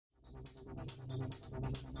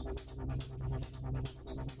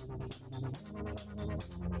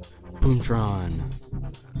Boomtron.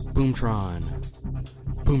 Boomtron.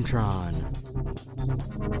 Boomtron.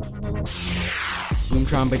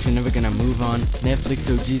 Boomtron, but you're never gonna move on.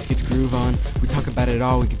 Netflix OGs get the groove on. We talk about it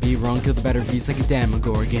all, we could be wrong. Kill the better views like a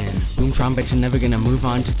Demogorgon. Boomtron, but you're never gonna move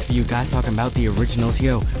on. Just a few guys talking about the originals.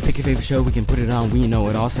 Yo, pick your favorite show, we can put it on. We know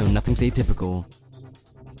it also, nothing's atypical.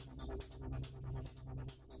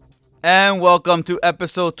 And welcome to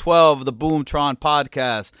episode 12 of the Boomtron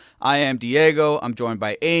podcast. I am Diego. I'm joined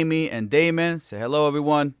by Amy and Damon. Say hello,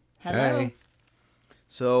 everyone. Hello. Hey.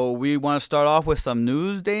 So we want to start off with some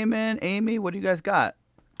news, Damon. Amy, what do you guys got?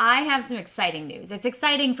 I have some exciting news. It's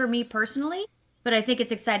exciting for me personally, but I think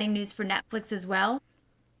it's exciting news for Netflix as well.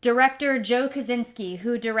 Director Joe Kosinski,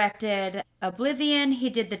 who directed Oblivion, he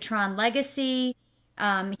did the Tron Legacy,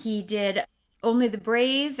 he did Only the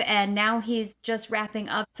Brave, and now he's just wrapping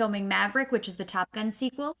up filming Maverick, which is the Top Gun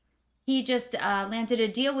sequel. He just landed a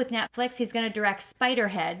deal with Netflix. He's going to direct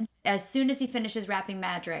Spiderhead as soon as he finishes wrapping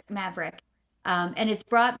Maverick. And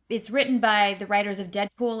it's written by the writers of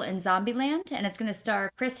Deadpool and Zombieland, and it's going to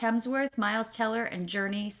star Chris Hemsworth, Miles Teller, and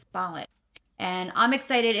Journey Smollett. And I'm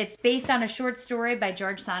excited. It's based on a short story by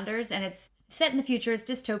George Saunders, and it's set in the future. It's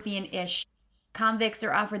dystopian-ish. Convicts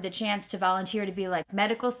are offered the chance to volunteer to be like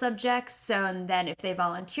medical subjects. And then if they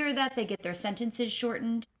volunteer that, they get their sentences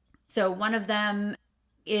shortened. So one of them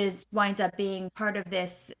winds up being part of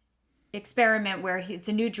this experiment where it's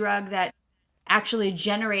a new drug that actually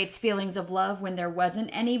generates feelings of love when there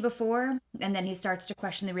wasn't any before. And then he starts to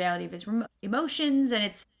question the reality of his emotions. And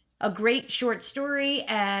it's a great short story.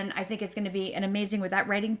 And I think it's going to be an amazing with that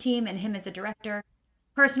writing team and him as a director.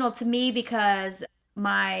 Personal to me because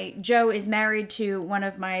my Joe is married to one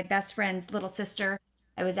of my best friend's little sister.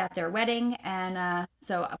 I was at their wedding, and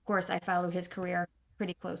so of course I follow his career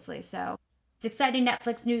pretty closely. So it's exciting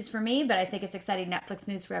Netflix news for me, but I think it's exciting Netflix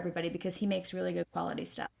news for everybody because he makes really good quality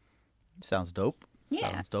stuff. Sounds dope.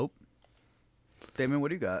 Yeah. Sounds dope. Damon, what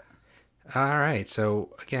do you got? All right.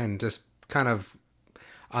 So again, just kind of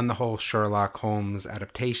on the whole Sherlock Holmes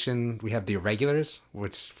adaptation, we have The Irregulars,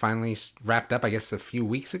 which finally wrapped up, I guess, a few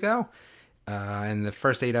weeks ago. And the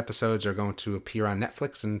first 8 episodes are going to appear on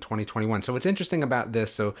Netflix in 2021. So what's interesting about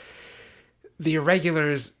this, so The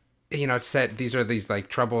Irregulars, it's set, these are these like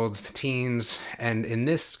troubled teens. And in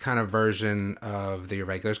this kind of version of The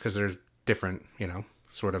Irregulars, because there's different,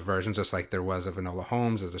 sort of versions, just like there was of Enola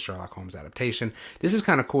Holmes as a Sherlock Holmes adaptation. This is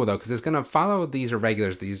kind of cool, though, because it's going to follow these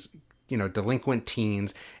irregulars, these, delinquent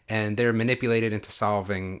teens, and they're manipulated into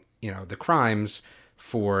solving, the crimes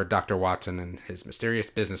for Dr. Watson and his mysterious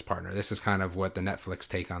business partner. This is kind of what the Netflix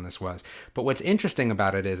take on this was. But what's interesting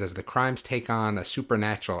about it is as the crimes take on a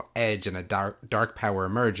supernatural edge and a dark power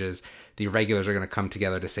emerges, the irregulars are going to come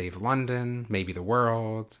together to save London, maybe the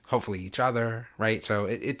world, hopefully each other, right? So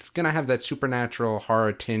it's going to have that supernatural,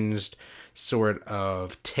 horror-tinged sort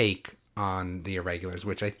of take on the irregulars,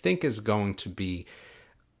 which I think is going to be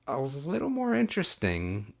a little more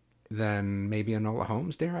interesting than maybe Enola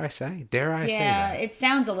Holmes, dare I say that? Yeah, it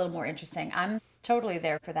sounds a little more interesting. I'm totally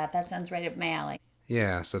there for that. That sounds right up my alley.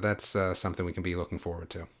 Yeah, so that's something we can be looking forward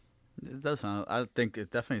to. It does sound, I think it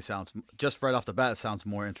definitely sounds, just right off the bat, it sounds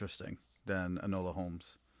more interesting than Enola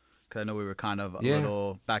Holmes. Because I know we were kind of a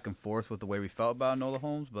little back and forth with the way we felt about Enola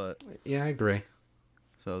Holmes, but... Yeah, I agree.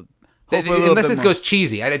 So, unless it goes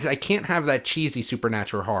cheesy. I can't have that cheesy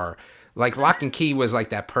supernatural horror. Like Lock and Key was like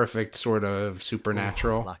that perfect sort of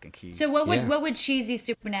supernatural. Lock and Key. So what would cheesy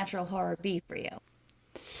supernatural horror be for you?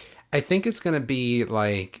 I think it's going to be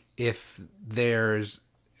like if there's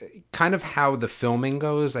kind of how the filming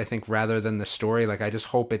goes, I think, rather than the story. Like I just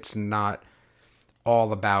hope it's not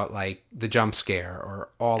all about like the jump scare or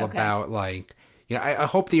all about like, I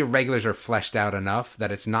hope the irregulars are fleshed out enough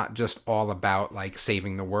that it's not just all about like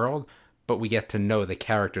saving the world, but we get to know the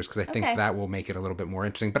characters because I think that will make it a little bit more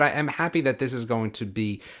interesting. But I am happy that this is going to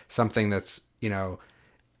be something that's,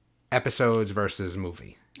 episodes versus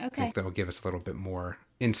movie. Okay. I think that will give us a little bit more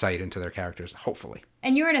insight into their characters, hopefully.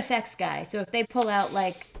 And you're an effects guy, so if they pull out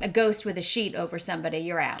like a ghost with a sheet over somebody,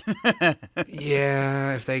 you're out.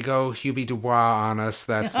 Yeah, if they go Hubie Dubois on us,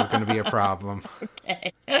 that's going to be a problem.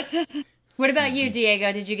 Okay. What about you,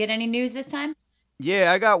 Diego? Did you get any news this time?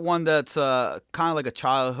 Yeah, I got one that's kind of like a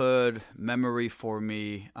childhood memory for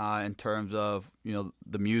me in terms of,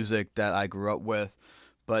 the music that I grew up with.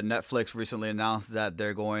 But Netflix recently announced that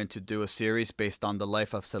they're going to do a series based on the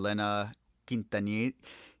life of Selena Quintanilla,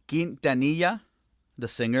 the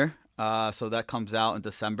singer. So that comes out in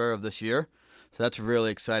December of this year. So that's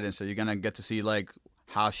really exciting. So you're going to get to see like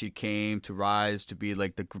how she came to rise to be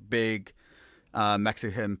like the big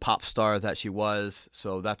Mexican pop star that she was.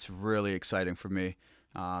 So that's really exciting for me.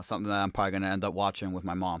 Something that I'm probably going to end up watching with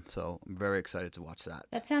my mom. So I'm very excited to watch that.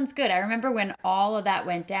 That sounds good. I remember when all of that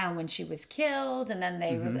went down, when she was killed, and then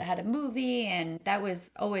they had a movie, and that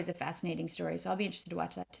was always a fascinating story. So I'll be interested to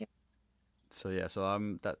watch that too. So yeah,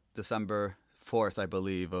 so that December 4th, I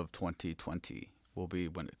believe, of 2020 will be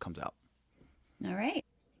when it comes out. All right.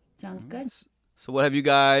 Sounds good. So what have you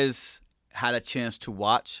guys had a chance to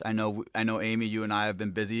watch? I know, Amy, you and I have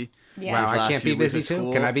been busy. Yeah. Wow, these I last can't few be weeks busy at too?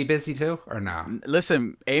 school. Can I be busy too? Or no?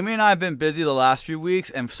 Listen, Amy and I have been busy the last few weeks,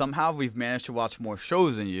 and somehow we've managed to watch more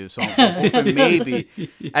shows than you. So I'm hoping maybe,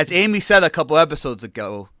 as Amy said a couple episodes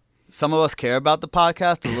ago, some of us care about the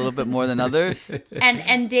podcast a little bit more than others.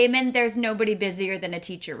 And Damon, there's nobody busier than a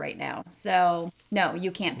teacher right now. So no,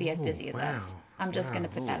 you can't be as busy as us. I'm just going to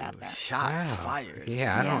put that out there. Shots fired.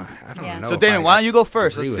 Yeah, I don't Yeah. know. So if Damon, I why don't you go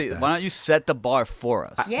first? agree Let's with see. that. Why don't you set the bar for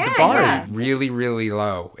us? Yeah, The bar yeah. is really, really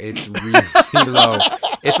low. It's really low.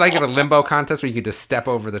 It's like at a limbo contest where you could just step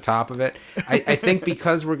over the top of it. I think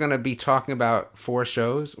because we're going to be talking about 4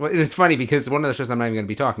 shows. Well, it's funny because one of the shows I'm not even going to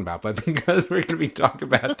be talking about, but because we're going to be talking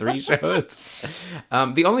about 3 shows.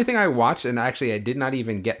 The only thing I watched, and actually I did not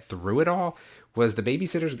even get through it all, was The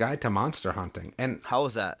Babysitter's Guide to Monster Hunting. And How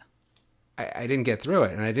was that? I didn't get through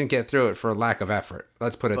it, and I didn't get through it for lack of effort.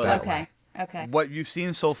 Let's put it that way. Okay. What you've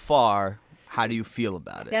seen so far, how do you feel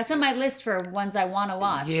about it? That's on my list for ones I want to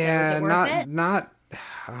watch. Yeah, so is it worth it?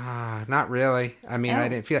 not really. I mean, I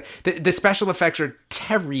didn't feel the special effects are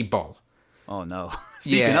terrible. Oh no!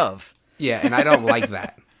 Speaking of, yeah, and I don't like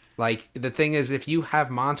that. Like the thing is, if you have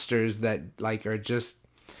monsters that like are just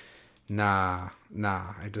nah,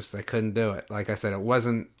 I couldn't do it. Like I said, it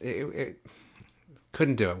wasn't. It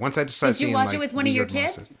couldn't do it. Once I just started Did you seeing, watch like, it with one of your weird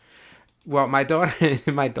kids? monsters. Well, my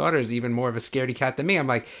daughter's even more of a scaredy cat than me. I'm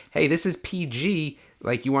like, hey, this is PG.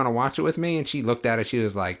 Like, you want to watch it with me? And she looked at it. She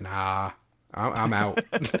was like, nah, I'm out.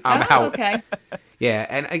 I'm out. Okay. Yeah,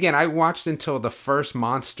 and again, I watched until the first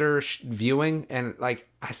monster viewing, and like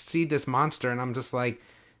I see this monster, and I'm just like,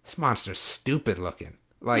 this monster's stupid looking.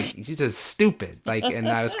 Like he's just stupid. Like, and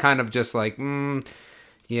I was kind of just like,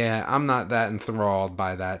 yeah, I'm not that enthralled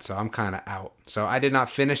by that, so I'm kind of out. So I did not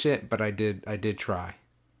finish it, but I did try.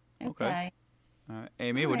 Okay. All right.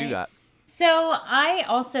 Amy, what do you got? So I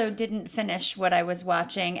also didn't finish what I was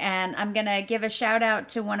watching, and I'm going to give a shout out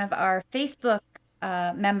to one of our Facebook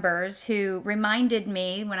members who reminded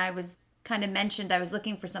me when I was kind of mentioned I was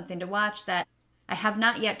looking for something to watch that I have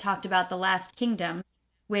not yet talked about The Last Kingdom,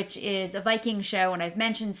 which is a Viking show, and I've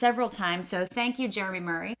mentioned several times. So thank you, Jeremy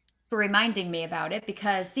Murray, for reminding me about it,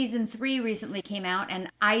 because season 3 recently came out and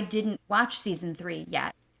I didn't watch season 3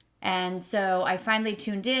 yet. And so I finally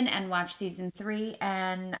tuned in and watched season 3,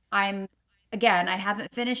 and I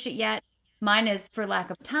haven't finished it yet. Mine is for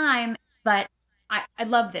lack of time, but I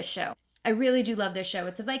love this show. I really do love this show.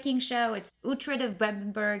 It's a Viking show. It's Uhtred of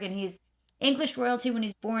Bebbanburg, and he's English royalty when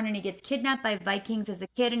he's born, and he gets kidnapped by Vikings as a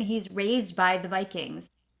kid, and he's raised by the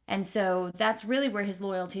Vikings. And so that's really where his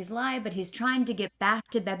loyalties lie, but he's trying to get back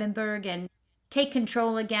to Bebbanburg and take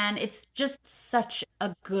control again. It's just such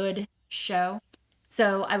a good show.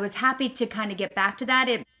 So I was happy to kind of get back to that.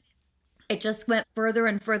 It just went further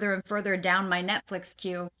and further and further down my Netflix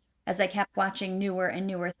queue as I kept watching newer and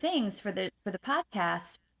newer things for the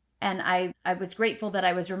podcast. And I was grateful that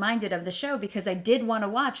I was reminded of the show, because I did want to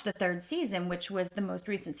watch the 3rd season, which was the most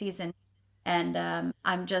recent season. And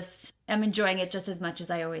I'm enjoying it just as much as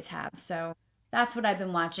I always have. So that's what I've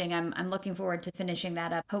been watching. I'm looking forward to finishing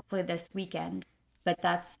that up, hopefully this weekend. But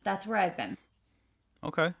that's where I've been.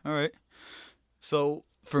 Okay, all right. So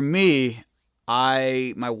for me,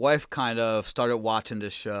 my wife kind of started watching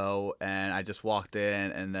this show, and I just walked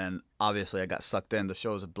in, and then obviously I got sucked in. The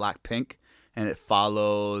show is Blackpink, and it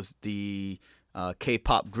follows the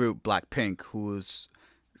K-pop group Blackpink, whose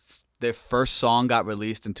their first song got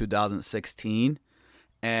released in 2016,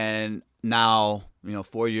 and now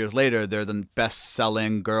 4 years later, they're the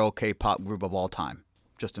best-selling girl K-pop group of all time.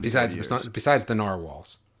 Just in Besides 4 years. besides the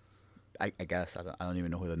Narwhals. I guess I don't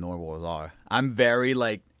even know who the Norwals are. I'm very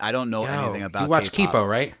I don't know anything about. You watch K-pop. Kipo,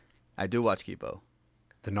 right? I do watch Kipo.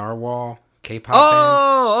 The Narwhal K-pop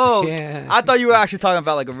Oh, band. Yeah. I thought you were actually talking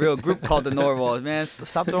about a real group called the Norwals. Man,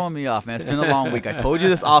 stop throwing me off, man. It's been a long week. I told you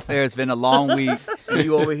this off air. It's been a long week. And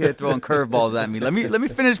you over here throwing curveballs at me. Let me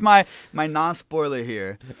finish my non-spoiler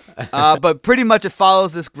here. But pretty much it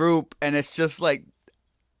follows this group, and it's just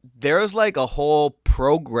there's a whole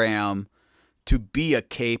program to be a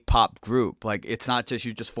K-pop group. It's not just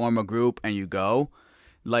you just form a group and you go.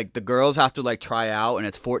 The girls have to try out, and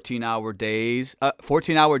it's 14-hour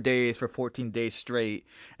days for 14 days straight,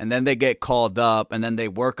 and then they get called up, and then they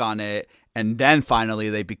work on it, and then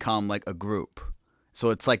finally they become a group.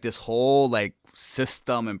 So it's this whole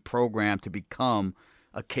system and program to become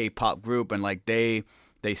a K-pop group. And like they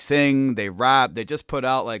sing, they rap. They just put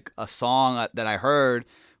out like a song that I heard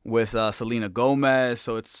with Selena Gomez.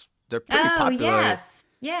 So they're pretty popular. Oh yes,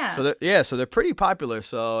 yeah. So they're pretty popular.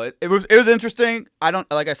 So it was interesting.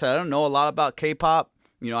 Like I said, I don't know a lot about K-pop.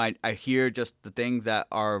 I hear just the things that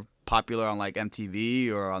are popular on like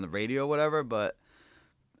MTV or on the radio or whatever, but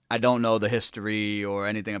I don't know the history or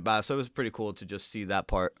anything about it. So it was pretty cool to just see that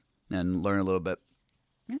part and learn a little bit.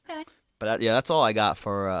 Okay. But that's all I got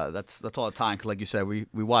for that's all the time. Cause like you said, we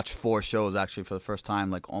watched 4 shows actually for the first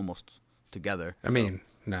time, like almost together. I mean,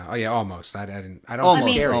 no, oh yeah, almost. I don't. Almost. I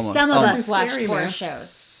mean, Almost. some of Almost. us watched Scary, 4 man. shows.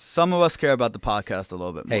 Some of us care about the podcast a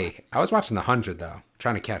little bit more. Hey, I was watching the 100 though,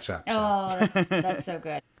 trying to catch up. So. Oh, that's so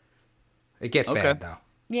good. It gets bad though.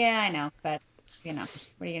 Yeah, I know, but what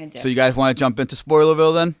are you gonna do? So you guys want to jump into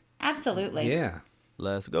Spoilerville then? Absolutely. Yeah.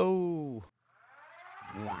 Let's go.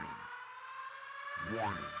 Warning.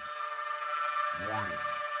 Warning. Warning.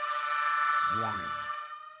 Warning.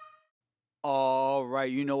 All right,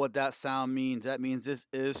 you know what that sound means. That means this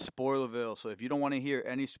is Spoilerville. So if you don't want to hear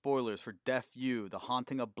any spoilers for Deaf You, The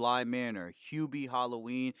Haunting of Bly Manor, Hubie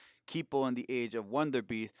Halloween, Kipo and the Age of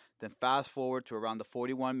Wonderbeasts, then fast forward to around the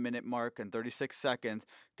 41-minute mark and 36 seconds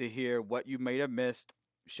to hear what you may have missed,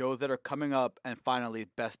 shows that are coming up, and finally,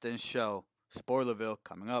 Best in Show. Spoilerville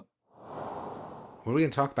coming up. What are we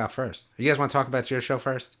gonna talk about first? You guys want to talk about your show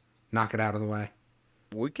first? Knock it out of the way.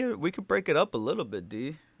 We could break it up a little bit,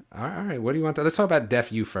 D. All right. What do you want to? Let's talk about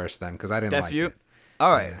Deaf You first then, because I didn't Deaf like You? it.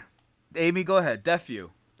 All right. Yeah. Amy, go ahead. Deaf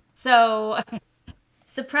You. So,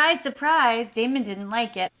 surprise, surprise, Damon didn't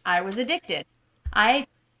like it. I was addicted. I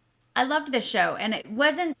loved this show, and it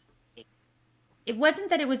wasn't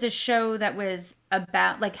that it was a show that was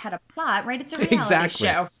about like had a plot, right? It's a reality Exactly.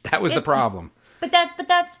 show. That was the problem. But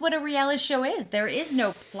that's what a reality show is. There is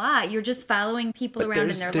no plot. You're just following people around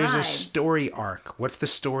in their there's lives. a story arc. What's the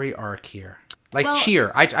story arc here? Like Well-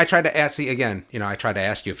 Cheer. I tried to ask you again. I tried to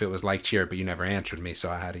ask you if it was like Cheer, but you never answered me, so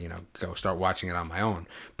I had to go start watching it on my own.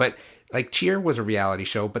 But like Cheer was a reality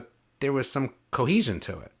show, but there was some cohesion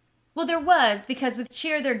to it. Well, there was, because with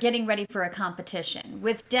Cheer, they're getting ready for a competition.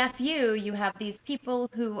 With Deaf U, you have these people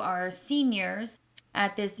who are seniors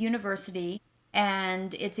at this university,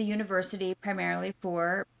 and it's a university primarily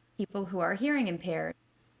for people who are hearing impaired.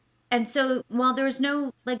 And so while there's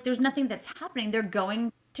nothing that's happening, they're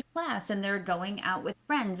going to class and they're going out with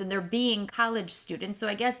friends and they're being college students. So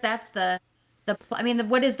I guess that's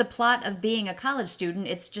what is the plot of being a college student?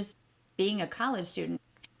 It's just being a college student.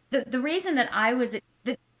 The reason that I was...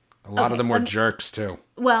 A lot of them were jerks too.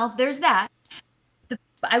 Well, there's that.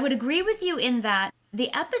 I would agree with you in that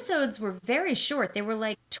the episodes were very short. They were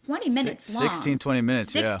like 20 minutes long. 16, 20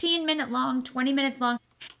 minutes, 16-minute long, 20 minutes long.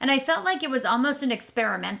 And I felt like it was almost an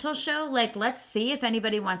experimental show. Like, let's see if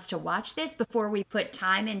anybody wants to watch this before we put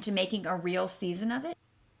time into making a real season of it.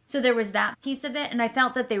 So there was that piece of it. And I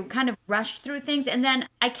felt that they kind of rushed through things. And then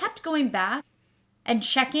I kept going back and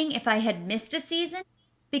checking if I had missed a season,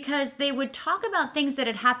 because they would talk about things that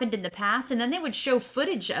had happened in the past, and then they would show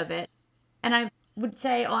footage of it. And I would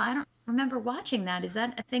say, oh, I don't remember watching that. Is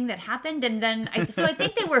that a thing that happened? And then, so I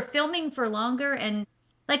think they were filming for longer. And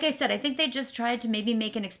like I said, I think they just tried to maybe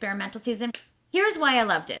make an experimental season. Here's why I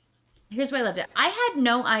loved it. I had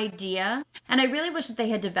no idea, and I really wish that they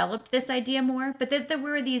had developed this idea more, but that there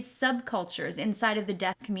were these subcultures inside of the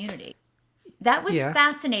deaf community. That was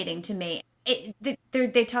fascinating to me.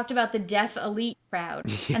 They talked about the deaf elite crowd,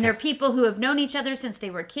 and they're people who have known each other since they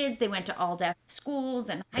were kids. They went to all deaf schools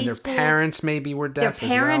and high schools. Their parents maybe were deaf. Their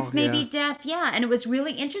parents may be deaf, and it was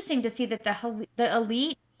really interesting to see that the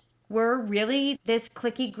elite were really this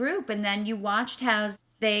cliquey group, and then you watched how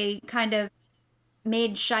they kind of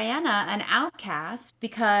made Cheyenne an outcast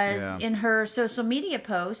because in her social media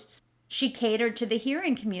posts she catered to the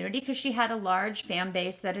hearing community because she had a large fan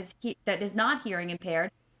base that is not hearing impaired.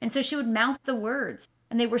 And so she would mouth the words.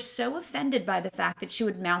 And they were so offended by the fact that she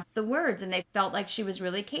would mouth the words. And they felt like she was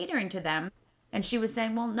really catering to them. And she was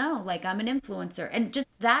saying, well, no, like I'm an influencer. And just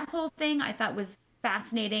that whole thing I thought was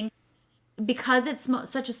fascinating. Because it's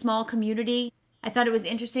such a small community, I thought it was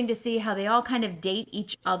interesting to see how they all kind of date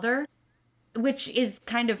each other, which is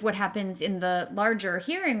kind of what happens in the larger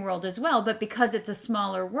hearing world as well. But because it's a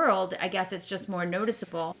smaller world, I guess it's just more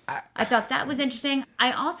noticeable. I thought that was interesting.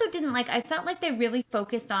 I also I felt like they really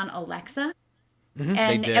focused on Alexa. Mm-hmm.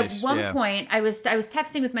 And at one point, I was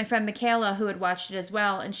texting with my friend Michaela, who had watched it as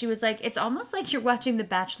well. And she was like, it's almost like you're watching The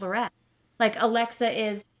Bachelorette. Like Alexa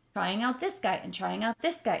is trying out this guy and trying out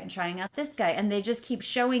this guy and trying out this guy. And they just keep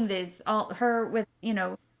showing her with,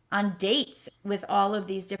 on dates with all of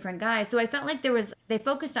these different guys. So I felt like they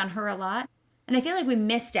focused on her a lot. And I feel like we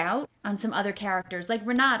missed out on some other characters, like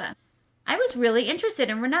Renata. I was really interested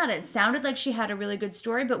in Renata. It sounded like she had a really good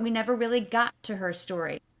story, but we never really got to her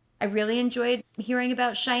story. I really enjoyed hearing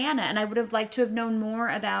about Cheyenne, and I would have liked to have known more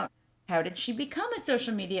about how did she become a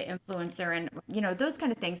social media influencer and, those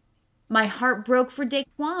kind of things. My heart broke for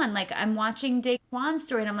Daquan. Like, I'm watching Daquan's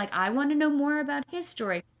story, and I'm like, I want to know more about his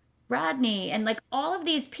story. Rodney, and like all of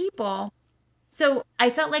these people. So I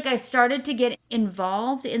felt like I started to get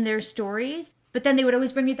involved in their stories, but then they would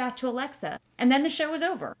always bring me back to Alexa. And then the show was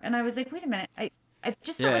over. And I was like, wait a minute. I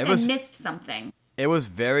just felt like I missed something. It was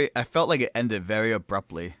I felt like it ended very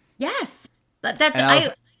abruptly. Yes.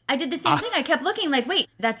 I did the same thing. I kept looking like, wait,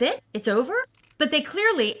 that's it? It's over? But they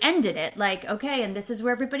clearly ended it like, okay, and this is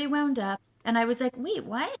where everybody wound up. And I was like, wait,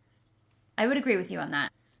 what? I would agree with you on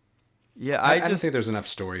that. Yeah, I don't think there's enough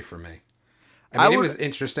story for me. I mean, it was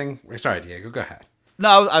interesting. Sorry, Diego, go ahead.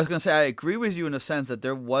 No, I was going to say, I agree with you in the sense that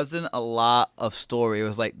there wasn't a lot of story. It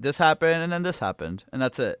was like, this happened, and then this happened, and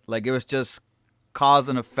that's it. Like, it was just cause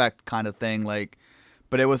and effect kind of thing. Like,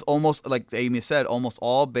 but it was almost, like Amy said, almost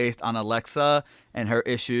all based on Alexa and her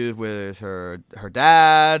issues with her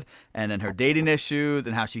dad, and then her dating issues,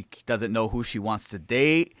 and how she doesn't know who she wants to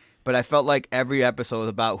date. But I felt like every episode was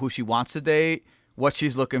about who she wants to date, what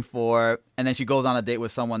she's looking for, and then she goes on a date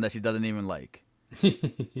with someone that she doesn't even like.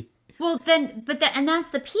 Well, and that's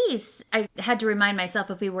the piece. I had to remind myself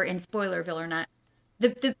if we were in Spoilerville or not.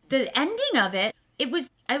 The ending of it,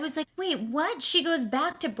 I was like, wait, what? She goes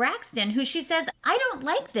back to Braxton, who she says, I don't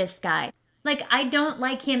like this guy. Like, I don't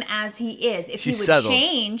like him as he is. If he would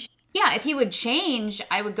change, if he would change,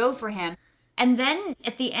 I would go for him. And then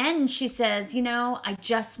at the end, she says, I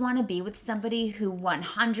just want to be with somebody who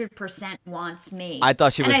 100% wants me. I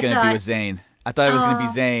thought she was going to be with Zane. I thought it was going to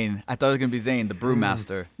be Zane. I thought it was going to be Zane, the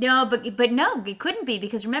brewmaster. No, but no, it couldn't be,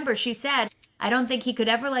 because remember, she said, I don't think he could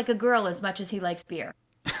ever like a girl as much as he likes beer.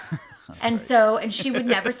 And she would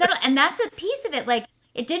never settle. And that's a piece of it. Like,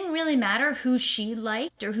 it didn't really matter who she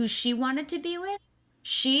liked or who she wanted to be with.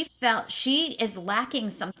 She felt she is lacking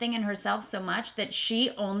something in herself so much that she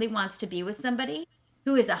only wants to be with somebody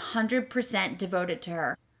who is 100% devoted to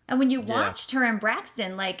her. And when you watched her and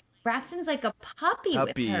Braxton, like, Braxton's like a puppy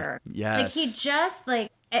with her. Yes. Like, he just,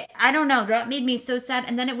 like, I don't know. That made me so sad.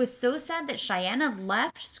 And then it was so sad that Cheyenne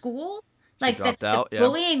left school. Like, that the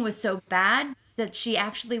bullying was so bad that she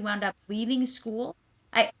actually wound up leaving school.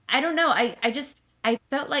 I don't know. I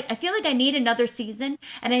feel like I need another season,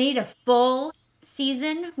 and I need a full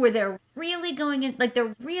season where they're really going in, like,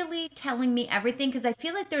 they're really telling me everything, because I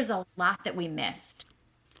feel like there's a lot that we missed.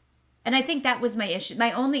 And I think that was my issue.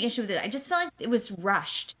 My only issue with it, I just felt like it was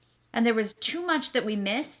rushed, and there was too much that we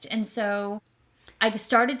missed. And so I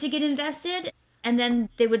started to get invested, and then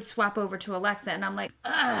they would swap over to Alexa, and I'm like,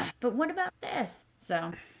 ugh, but what about this?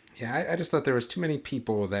 So yeah, I just thought there was too many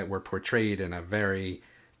people that were portrayed in a very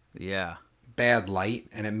bad light,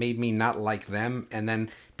 and it made me not like them. And then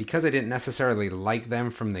because I didn't necessarily like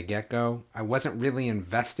them from the get-go, I wasn't really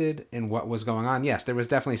invested in what was going on. Yes, there was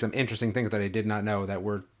definitely some interesting things that I did not know that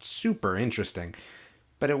were super interesting,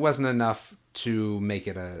 but it wasn't enough to make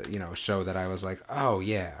it a show that I was like, oh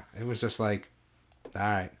yeah. It was just like, all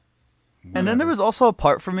right. Whatever. And then there was also a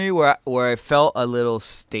part for me where I felt a little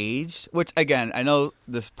staged, which, again, I know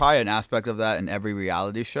there's probably an aspect of that in every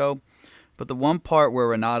reality show, but the one part where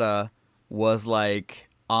Renata was, like,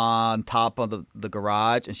 on top of the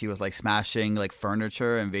garage, and she was, like, smashing, like,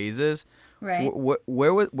 furniture and vases. Right.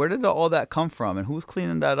 Where did all that come from, and who's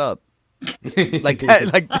cleaning that up? like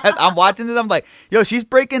that, I'm watching this, I'm like, yo, she's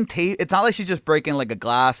breaking tape. It's not like she's just breaking, like, a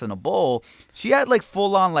glass and a bowl. She had, like,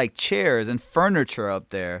 full-on, like, chairs and furniture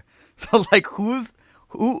up there. So, like, who?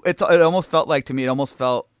 It almost felt like, to me, it almost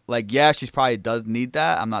felt like, yeah, she probably does need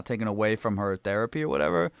that. I'm not taking away from her therapy or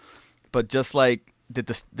whatever. But just, like, did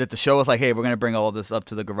the show was like, hey, we're going to bring all this up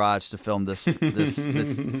to the garage to film this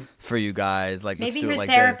for you guys. Like, maybe let's do her it like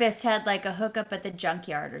therapist had, like, a hookup at the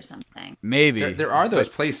junkyard or something. Maybe. There are those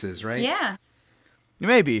places, right? Yeah.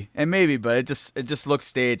 Maybe, but it just looks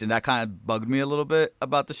staged, and that kind of bugged me a little bit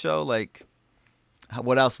about the show. Like,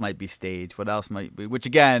 what else might be staged? What else might be? Which,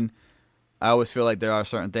 again, I always feel like there are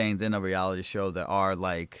certain things in a reality show that are,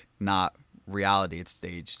 like, not reality. It's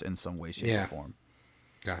staged in some way, shape, or form.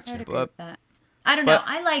 Gotcha. I'd agree with that. I don't know.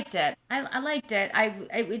 I liked it. I liked it.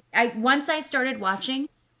 I once I started watching,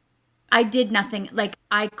 I did nothing. Like,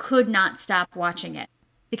 I could not stop watching it,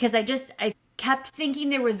 because I kept thinking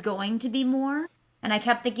there was going to be more, and I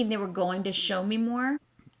kept thinking they were going to show me more.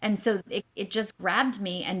 And so it just grabbed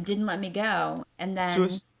me and didn't let me go. And then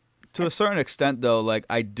to a certain extent, though, like,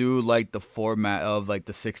 I do like the format of, like,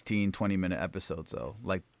 the 16, 20-minute episodes, though.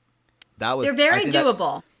 Like, that was, they're very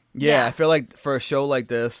doable. Yeah, I Yes. feel like for a show like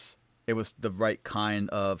this, it was the right kind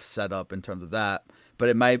of setup in terms of that. But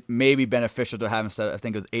it might maybe beneficial to have instead. I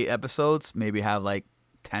think it was 8 episodes. Maybe have like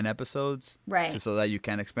 10 episodes, Right. so that you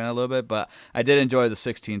can expand a little bit. But I did enjoy the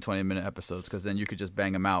 16, 20-minute episodes because then you could just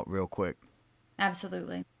bang them out real quick.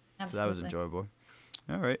 Absolutely. So that was Absolutely. enjoyable.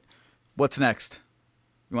 All right, what's next?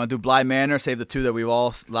 You want to do Bly Manor? Save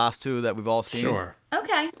the last two that we've all seen. Sure.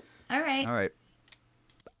 Okay. All right. All right.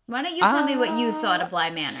 Why don't you tell me what you thought of Bly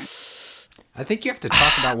Manor? I think you have to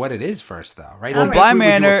talk about what it is first, though, right? Well, Like, Bly we would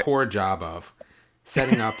do Manor- a poor job of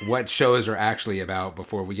setting up what shows are actually about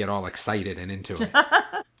before we get all excited and into it.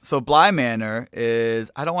 So Bly Manor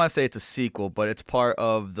is, I don't want to say it's a sequel, but it's part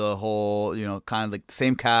of the whole, kind of like the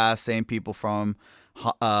same cast, same people from,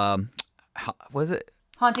 what is it?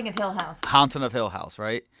 Haunting of Hill House. Haunting of Hill House,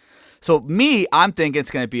 right? So I'm thinking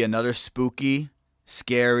it's going to be another spooky,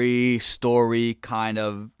 scary story kind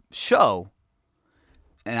of show.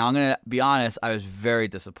 And I'm going to be honest, I was very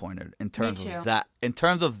disappointed in terms too. of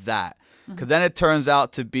that. Because then it turns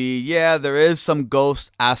out to be, there is some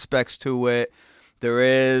ghost aspects to it. There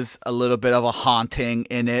is a little bit of a haunting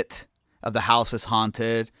in it. Of the house is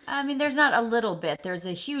haunted. I mean, there's not a little bit. There's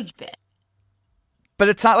a huge bit. But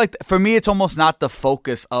it's not like, for me, it's almost not the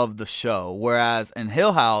focus of the show. Whereas in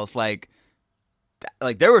Hill House, like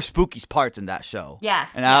there were spooky parts in that show.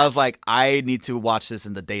 Yes. And I was like, I need to watch this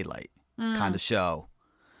in the daylight kind of show.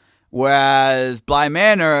 Whereas Bly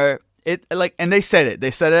Manor, and they said it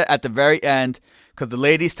at the very end, because the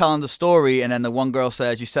lady's telling the story, and then the one girl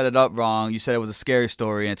says, you set it up wrong. You said it was a scary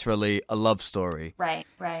story, and it's really a love story. Right.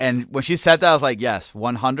 And when she said that, I was like, yes,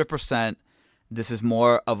 100%. This is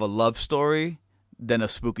more of a love story than a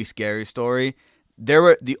spooky, scary story. There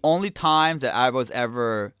were the only times that I was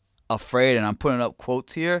ever afraid, and I'm putting up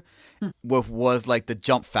quotes here, was like the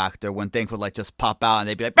jump factor when things would like just pop out and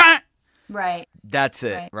they'd be like, bah! Right. That's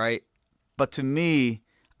it, right? But to me,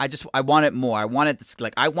 I wanted more. I wanted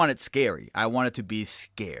scary. I wanted to be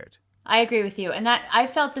scared. I agree with you. And that I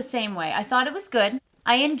felt the same way. I thought it was good.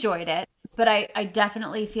 I enjoyed it. But I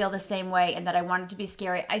definitely feel the same way in that I wanted to be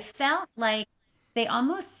scary. I felt like they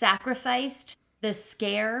almost sacrificed the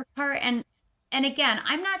scare part. And again,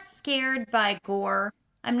 I'm not scared by gore.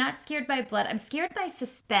 I'm not scared by blood. I'm scared by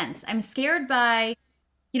suspense. I'm scared by,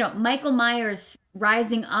 Michael Myers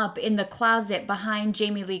rising up in the closet behind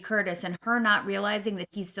Jamie Lee Curtis and her not realizing that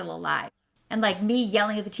he's still alive. And like me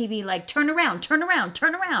yelling at the TV, like, turn around, turn around,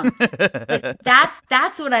 turn around. Like,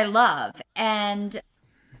 that's what I love. And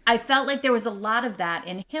I felt like there was a lot of that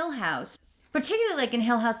in Hill House. Particularly like in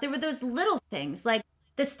Hill House, there were those little things like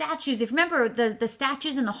the statues. If you remember, the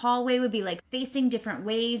statues in the hallway would be like facing different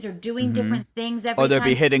ways or doing different things every time. Or there'd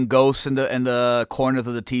be hidden ghosts in the corners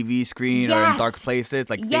of the TV screen or in dark places,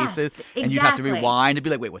 like faces. And you'd have to rewind and be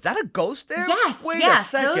like, wait, was that a ghost there? Wait a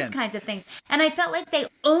second. Those kinds of things. And I felt like they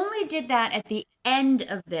only did that at the end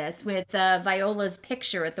of this with Viola's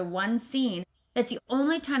picture at the one scene. That's the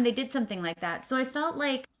only time they did something like that. So I felt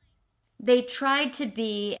like they tried to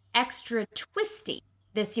be extra twisty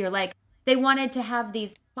this year. Like they wanted to have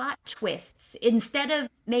these plot twists. Instead of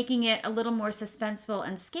making it a little more suspenseful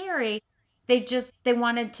and scary, they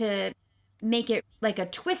wanted to make it like a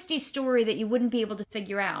twisty story that you wouldn't be able to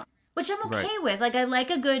figure out, which I'm okay with. Like I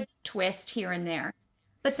like a good twist here and there.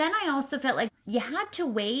 But then I also felt like you had to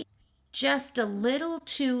wait just a little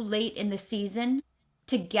too late in the season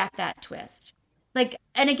to get that twist. Like,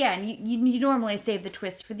 and again, you normally save the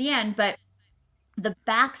twist for the end, but the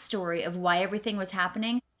backstory of why everything was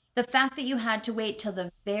happening, the fact that you had to wait till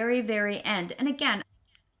the very, very end, and again,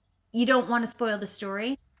 you don't want to spoil the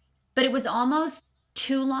story, but it was almost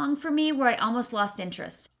too long for me where I almost lost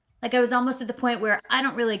interest. Like, I was almost at the point where I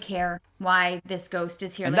don't really care why this ghost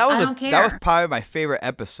is here. And like, I don't care. That was probably my favorite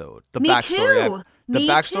episode. The Me backstory. too. The Me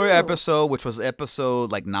backstory too. episode, which was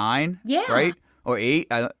episode like 9, Yeah. right? Or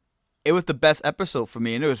 8. It was the best episode for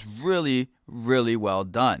me, and it was really, really well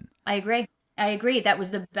done. I agree. That was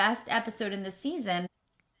the best episode in the season.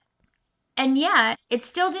 And yet, it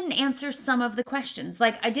still didn't answer some of the questions.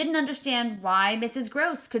 Like, I didn't understand why Mrs.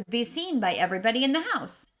 Gross could be seen by everybody in the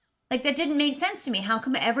house. Like, that didn't make sense to me. How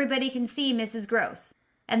come everybody can see Mrs. Gross?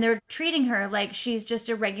 And they're treating her like she's just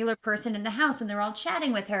a regular person in the house, and they're all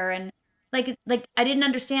chatting with her. And, like I didn't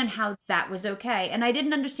understand how that was okay. And I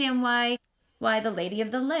didn't understand why the lady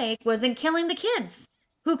of the lake wasn't killing the kids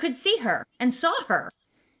who could see her and saw her.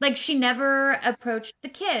 Like, she never approached the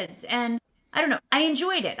kids. And I don't know. I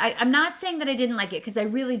enjoyed it. I'm not saying that I didn't like it, because I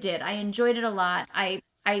really did. I enjoyed it a lot. I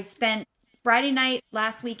spent Friday night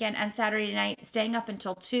last weekend and Saturday night staying up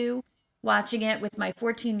until 2 watching it with my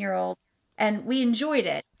 14-year-old, and we enjoyed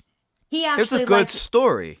it. He It's actually a good liked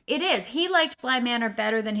story. it. Is he liked Bly Manor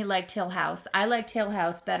better than he liked Hill House? I liked Hill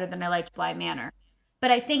House better than I liked Bly Manor.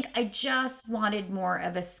 But I think I just wanted more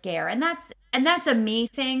of a scare, and that's a me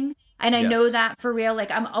thing. And I know Yes. that for real.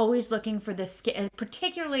 Like I'm always looking for the scare,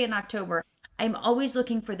 particularly in October. I'm always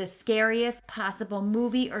looking for the scariest possible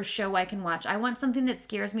movie or show I can watch. I want something that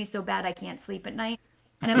scares me so bad I can't sleep at night.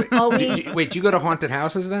 And I'm always Wait, do you go to haunted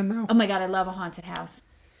houses then, though? oh my god, I love a haunted house.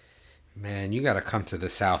 Man, you got to come to the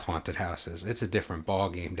South haunted houses. It's a different ball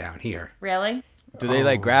game down here. Really? Do they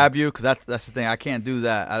like grab you? Because that's the thing. I can't do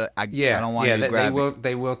that. I don't want you to grab me.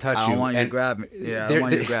 They will touch you. I don't want you to And grab me. Yeah, I don't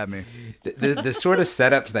want you to grab me. The sort of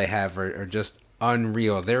setups they have are just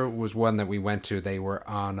unreal. There was one that we went to. They were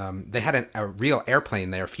on. They had a real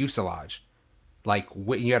airplane there, fuselage. Like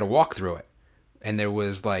you had to walk through it, and there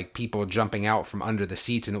was like people jumping out from under the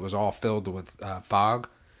seats, and it was all filled with fog.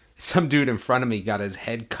 Some dude in front of me got his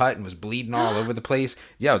head cut and was bleeding all over the place.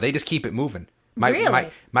 Yo, they just keep it moving.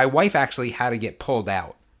 My wife actually had to get pulled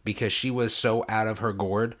out because she was so out of her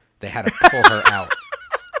gourd. They had to pull her out.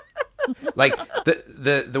 Like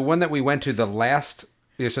the one that we went to, the last.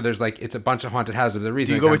 So there's like it's a bunch of haunted houses. The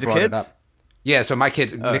reason Do you go with your brought it kids? up. Yeah, so my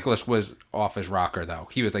kid Nicholas was off his rocker though.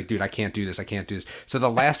 He was like, "Dude, I can't do this. I can't do this." So the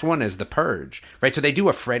last one is The Purge, right? So they do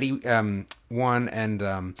a Freddy one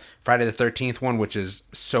and Friday the 13th one, which is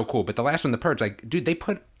so cool. But the last one, The Purge, like, dude, they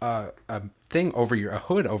put a thing over a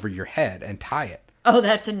hood over your head and tie it. Oh,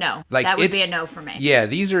 that's a no. Like that would be a no for me. Yeah,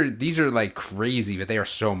 these are like crazy, but they are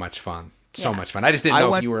so much fun. So Yeah. much fun. I just didn't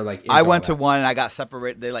know if you were like. I went to one and I got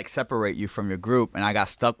separated. They like separate you from your group, and I got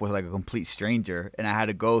stuck with like a complete stranger, and I had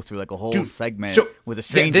to go through like a whole segment with a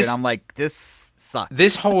stranger, and I'm like, this sucks.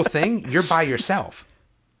 This whole thing, you're by yourself.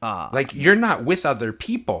 Like you're not with other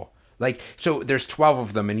people. Like, so there's 12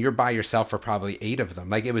 of them and you're by yourself for probably 8 of them.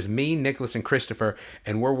 Like it was me, Nicholas, and Christopher,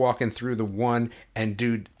 and we're walking through the one, and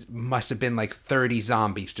dude, must have been like 30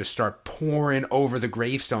 zombies just start pouring over the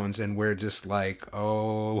gravestones, and we're just like,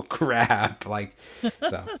 oh crap. Like,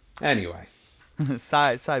 so anyway.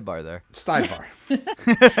 Sidebar there.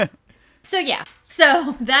 Sidebar. So yeah,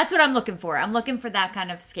 so that's what I'm looking for. I'm looking for that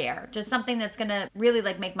kind of scare, just something that's gonna really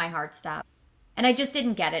like make my heart stop. And I just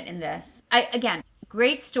didn't get it in this. Again,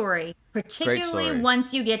 great story, particularly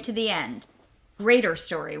once you get to the end. Greater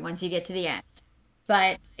story once you get to the end,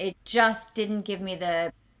 but it just didn't give me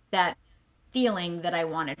that feeling that I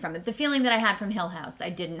wanted from it. The feeling that I had from Hill House, I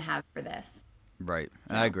didn't have for this. Right,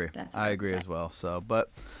 So I agree. that's what I I'd agree say. as well. So, but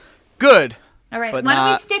good. All right, But why don't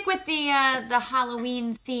we not- stick with the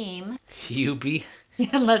Halloween theme? Hubie.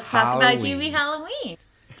 Yeah, let's talk about Halloween. Hubie Halloween.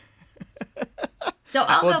 So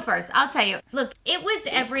I'll go first. I'll tell you. Look, it was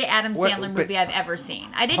every Adam Sandler movie I've ever seen.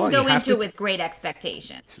 I didn't Hold on, go you have into it to- with great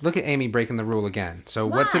expectations. Look at Amy breaking the rule again. So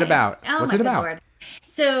what's it Why? about? Oh, What's my it good about? Lord.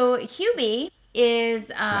 So Hubie is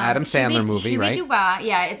an Adam Sandler movie, right? Dubois.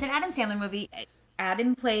 Yeah, it's an Adam Sandler movie.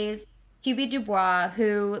 Adam plays Hubie Dubois,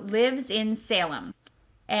 who lives in Salem,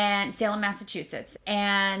 Massachusetts,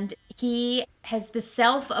 and he has the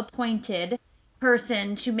self-appointed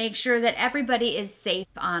person to make sure that everybody is safe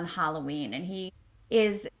on Halloween, and he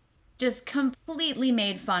is just completely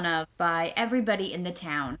made fun of by everybody in the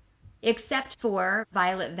town, except for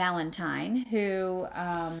Violet Valentine, who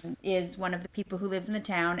is one of the people who lives in the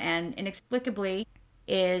town and inexplicably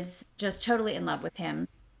is just totally in love with him,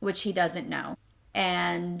 which he doesn't know.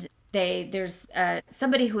 And there's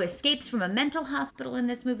somebody who escapes from a mental hospital in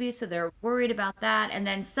this movie, so they're worried about that. And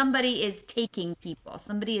then somebody is taking people.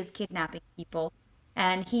 Somebody is kidnapping people,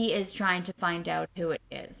 and he is trying to find out who it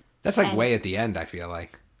is. That's like And- way at the end, I feel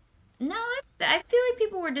like. No, I feel like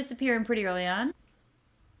people were disappearing pretty early on.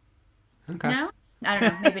 Okay. No? I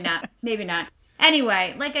don't know. Maybe not. Maybe not.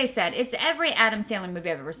 Anyway, like I said, it's every Adam Sandler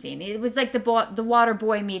movie I've ever seen. It was like the Water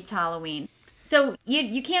Boy meets Halloween. So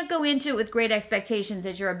you can't go into it with great expectations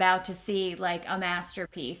that you're about to see like a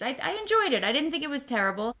masterpiece. I enjoyed it. I didn't think it was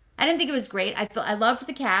terrible. I didn't think it was great. I loved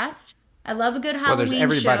the cast. I love a good Well, Halloween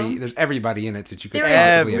there's everybody. show. There's everybody in it that you could There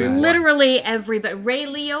possibly is imagine. literally everybody. Ray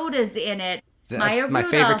Liotta's in it. Maya That's my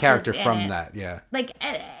Rudolph favorite is character in from it. that. Yeah. Like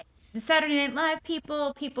the Saturday Night Live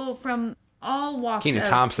people from all walks Kenan of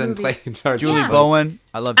Thompson movies. played. Sorry, Julie Yeah. Bowen.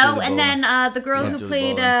 I love Julie Oh, Bowen. and then the girl who Julie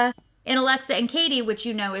played Bowen. in Alexa and Katie, which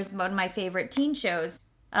you know is one of my favorite teen shows,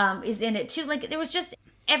 is in it too. Like there was just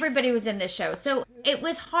everybody was in this show, so it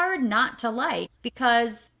was hard not to like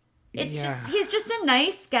because it's Yeah. just he's just a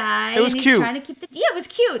nice guy. It was and he's cute. Trying to keep the it was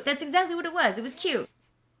cute. That's exactly what it was. It was cute.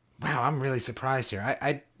 Wow, I'm really surprised here.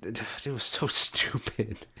 It was so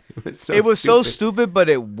stupid. It was so stupid, but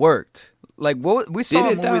it worked. Like what we saw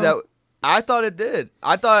Did a it, movie though? that I thought it did.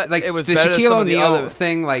 I thought Like it was the better than Shaquille some of the O'Neal other.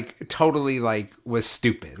 thing, like totally like was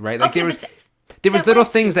stupid, right? Like Okay, there was but there was That little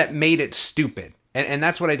was things stupid. that made it stupid. And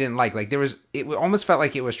that's what I didn't like. Like it almost felt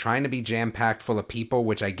like it was trying to be jam-packed full of people,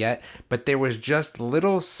 which I get, but there was just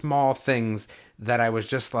little small things that I was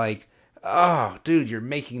just like, oh, dude, you're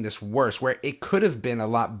making this worse. Where it could have been a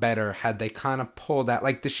lot better had they kind of pulled out.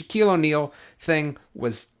 Like the Shaquille O'Neal thing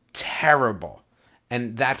was terrible.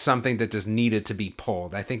 And that's something that just needed to be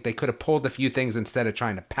pulled. I think they could have pulled a few things instead of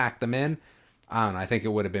trying to pack them in. I don't know. I think it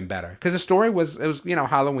would have been better. Because the story was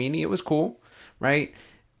Halloween-y. It was cool, right?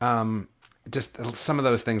 Just some of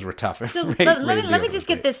those things were tough. So Ray let me Liotta just was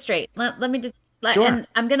get great. this straight. Let me just Sure. and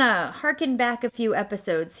I'm gonna harken back a few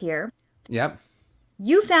episodes here. Yep.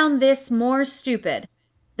 You found this more stupid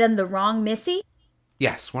than the wrong Missy,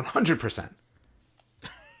 Yes, 100%.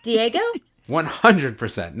 Diego?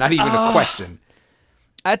 100%. Not even a question.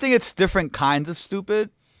 I think it's different kinds of stupid.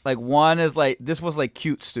 Like one is like this was like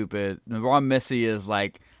cute stupid. The Ron Missy is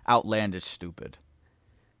like outlandish stupid.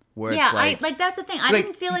 Where Yeah, it's I that's the thing. I like-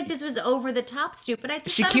 didn't feel like this was over the top stupid. I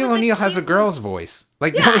just thought it Shaquille was O'Neal has a cute- girl's voice.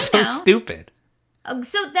 Like, Yeah, that was so I know. stupid.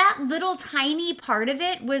 So that little tiny part of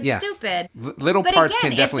it was Yes. stupid. Little But parts again,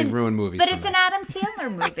 can it's definitely an- ruin movies. But for it's me. an Adam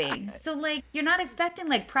Sandler movie, so like you're not expecting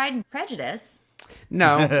like Pride and Prejudice.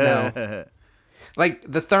 No. Like,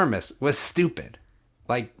 the thermos was stupid.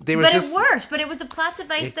 Like, they were But just... it worked. But it was a plot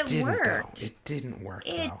device It that didn't, worked. though. It didn't work,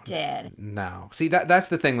 It though. did. No. See, that's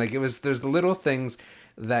the thing. Like, there's the little things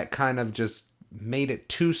that kind of just made it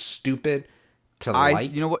too stupid to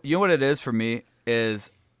like. you know what it is for me is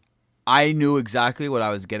I knew exactly what I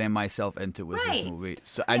was getting myself into with Right. this movie.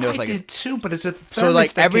 So I know it's I like did too, but it's a thermos so like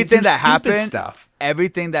that can everything do that stupid happened stuff.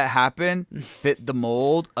 everything that happened fit the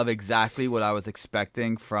mold of exactly what I was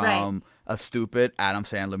expecting from Right. a stupid Adam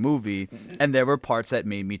Sandler movie, and there were parts that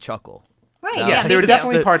made me chuckle. Right. That Yeah, Yes, me there were too.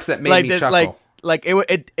 definitely parts that made me chuckle.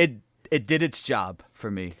 It did its job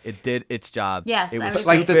for me. It did its job. Yes, it I was would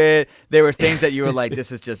Like stupid. There were things that you were like,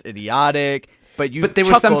 "This is just idiotic," but But there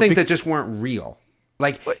were some things that just weren't real.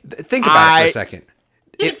 Like, think about it for a second.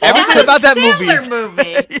 It's everything an Adam about that movie is- Sandler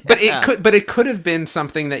movie. But it could have been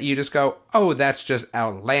something that you just go, oh, that's just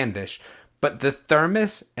outlandish. But the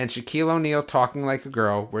thermos and Shaquille O'Neal talking like a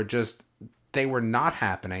girl were just, they were not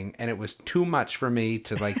happening, and it was too much for me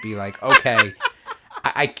to like be like, okay,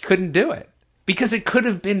 I couldn't do it because it could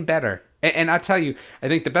have been better. And I'll tell you, I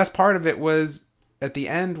think the best part of it was at the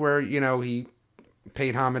end where he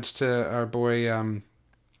paid homage to our boy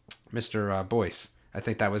Mr. Boyce. I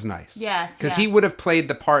think that was nice. Yes, because yeah. he would have played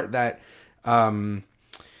the part that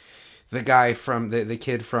the guy from the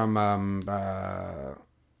kid from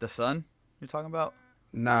the son you're talking about.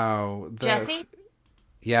 Jesse?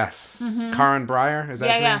 Yes, Karan Breyer, is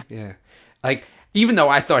that Yeah, his name? Yeah. Like, even though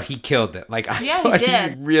I thought he killed it, like I Yeah, he thought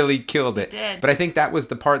did. really killed it. did. But I think that was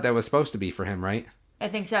the part that was supposed to be for him, right? I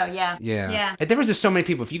think so. Yeah. Yeah. Yeah. And there was just so many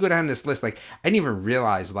people. If you go down this list, like I didn't even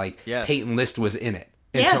realize like Yes. Peyton List was in it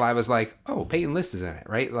Yeah. until I was like, oh, Peyton List is in it,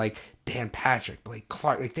 right? Like Dan Patrick, Blake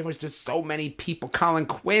Clark, like there was just so many people. Colin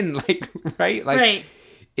Quinn, like right, like Right.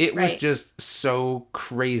 it was Right. just so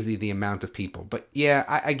crazy the amount of people. But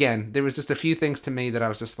yeah, again, there was just a few things to me that I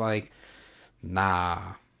was just like,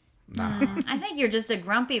 nah. I think you're just a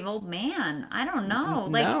grumpy old man. I don't know.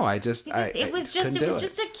 Like No, it was couldn't do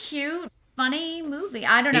just a cute, funny movie.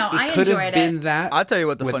 I don't know. I could have enjoyed been it. that. I'll tell you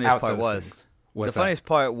what the funniest without part those was. things. What's The that? funniest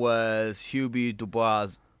part was Hubie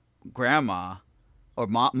Dubois' grandma or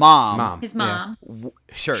mom. Mom. His mom.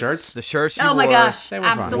 Shirts. Shirts? The shirts she Oh my wore gosh! They were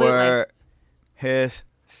fun. Absolutely. were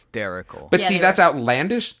hysterical. But Yeah, see, they that's were.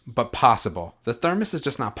 outlandish, but possible. The thermos is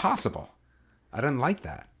just not possible. I didn't like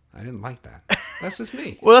that. That's just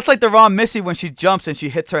me. Well, that's like the Ron Missy when she jumps and she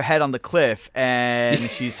hits her head on the cliff and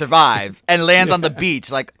she survives and lands on the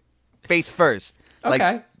beach like face first.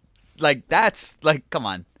 Okay. Like that's like, come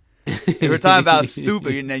on. If we're talking about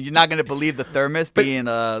stupid, you're not gonna believe the thermos being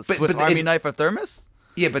a but Swiss Army it's- knife or thermos.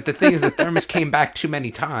 Yeah, but the thing is, the thermos came back too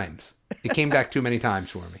many times. It came back too many times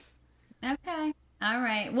for me. Okay. All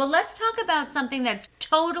right. Well, let's talk about something that's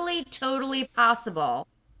totally, totally possible.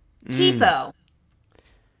 Kipo.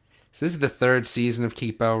 So this is the third season of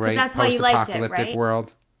Kipo, right? that's why you liked it, Post-apocalyptic right?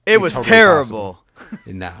 world. It was Totally terrible. possible.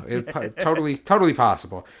 No, totally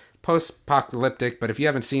possible. Post-apocalyptic, but if you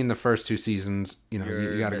haven't seen the first two seasons, you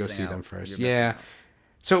You're got to go missing see out. them first. You're missing Yeah. out.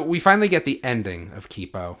 So we finally get the ending of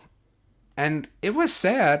Kipo, and it was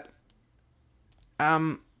sad.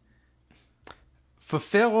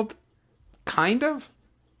 Fulfilled, kind of.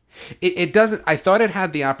 It doesn't. I thought it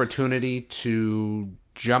had the opportunity to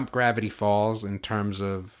jump Gravity Falls in terms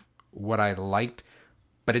of what I liked,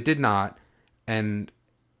 but it did not. And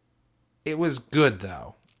it was good,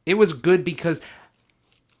 though. It was good because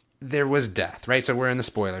there was death, right? So we're in the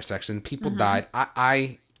spoiler section. People died.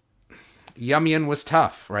 Yum Yum was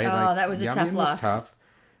tough, right? Oh, that was a Yum tough Yum loss. was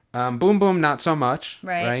tough. Boom Boom, not so much,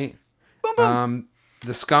 Right. right? Boom, boom.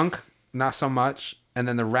 The skunk, not so much, and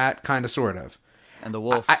then the rat, kind of, sort of, And the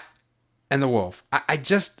wolf. and the wolf. I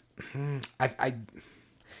just,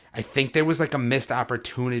 I think there was like a missed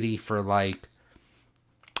opportunity for like.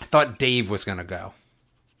 I thought Dave was gonna go.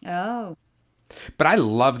 Oh. But I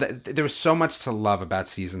love that there was so much to love about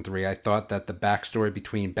season 3. I thought that the backstory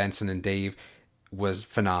between Benson and Dave was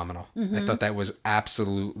phenomenal. I thought that was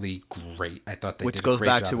absolutely great. I thought they Which did goes a great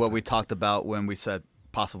back job to of what that. we talked about when we said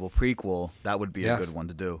possible prequel. That would be a good one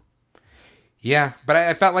to do. Yeah, but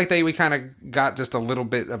I felt like we kind of got just a little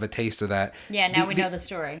bit of a taste of that. Yeah, now we know the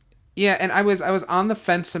story. Yeah, and I was on the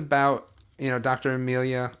fence about Dr.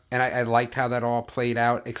 Amelia, and I liked how that all played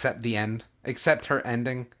out, except the end, except her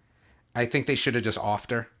ending. I think they should have just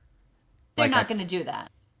offed her. They're Like, not going to do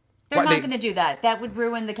that. They're What, not they- going to do that. That would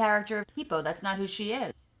ruin the character of Kipo. That's not who she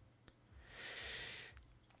is.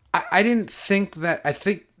 I didn't think that. I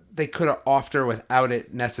think they could have offed her without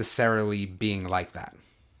it necessarily being like that.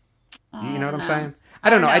 You know what I'm saying? I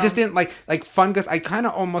don't know. I just didn't like Fungus. I kind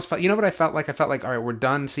of almost felt. You know what I felt like? I felt like, all right, we're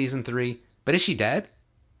done season 3. But is she dead?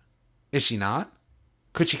 Is she not?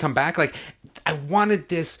 Could she come back? Like, I wanted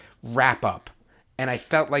this wrap up, and I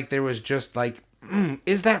felt like there was just like,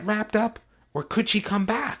 is that wrapped up, or could she come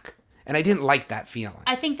back? And I didn't like that feeling.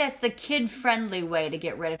 I think that's the kid-friendly way to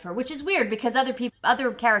get rid of her, which is weird because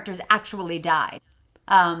other characters actually died.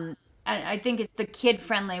 I think it's the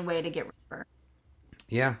kid-friendly way to get rid of her.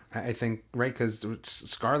 Yeah, I think right because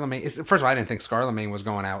Scarlemagne. First of all, I didn't think Scarlemagne was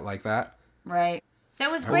going out like that. Right.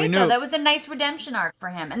 That was we great, knew- though. That was a nice redemption arc for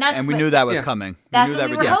him. And we knew that was Yeah. coming. That's knew what that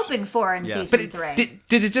we were redemption. hoping for in Yes. season 3.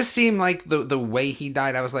 Did it just seem like the way he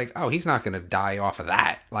died? I was like, oh, he's not going to die off of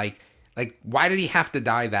that. Like why did he have to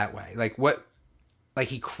die that way? Like what? Like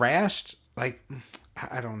he crashed? Like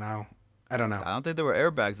I don't know. I don't know. I don't think there were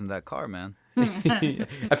airbags in that car, man.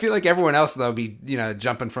 I feel like everyone else though be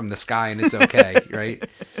jumping from the sky and it's okay, right?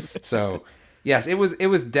 So yes, it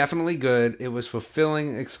was definitely good. It was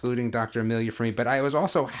fulfilling, excluding Dr. Amelia for me, but I was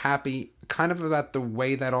also happy kind of about the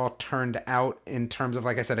way that all turned out in terms of,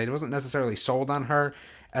 like I said, I wasn't necessarily sold on her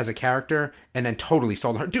as a character, and then totally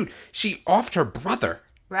sold on her. Dude, she offed her brother.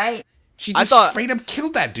 Right. She I just thought- straight up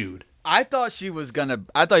killed that dude. I thought he was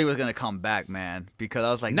gonna come back, man, because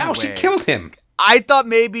I was like, No, she way. killed him. I thought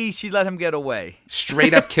maybe she let him get away.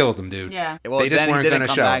 Straight up killed him, dude. Yeah. Well, They just then weren't he didn't gonna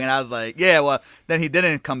come show. back, and I was like, yeah. Well, then he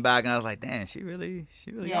didn't come back, and I was like, damn, she really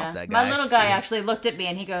Yeah. off that guy. My little guy actually looked at me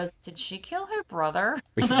and he goes, "Did she kill her brother?"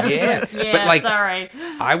 Yeah, Yeah, but like sorry.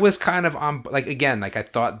 I was kind of on, like, again, like I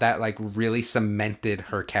thought that like really cemented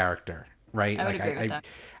her character, right? I would like agree with that.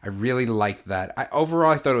 I really liked that.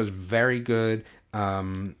 Overall I thought it was very good.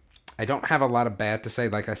 I don't have a lot of bad to say,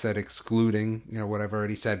 like I said, excluding what I've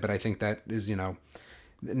already said, but I think that is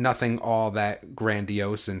nothing all that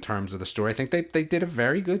grandiose in terms of the story. I think they did a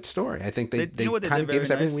very good story. I think they You know what they kind did of gave us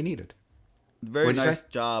very everything nice? we needed. Very What'd you nice say?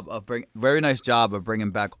 job of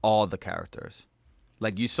bringing back all the characters.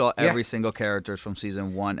 Like you saw every single characters from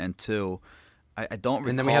season 1 and 2. I don't recall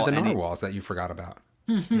And then we had the any. narwhals that you forgot about.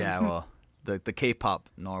 Yeah, well, the K-pop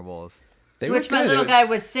narwhals. They Which were my good. little guy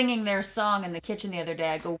was singing their song in the kitchen the other day.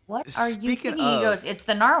 I go, "What are you Speaking singing?" He of- goes, "It's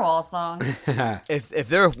the narwhal song." If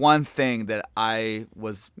there was one thing that I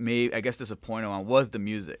was disappointed on was the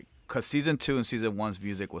music, because season 2 and season 1's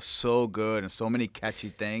music was so good and so many catchy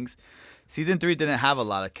things. Season 3 didn't have a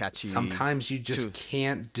lot of catchy. Sometimes you just tunes.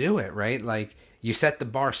 can't do it, right? Like you set the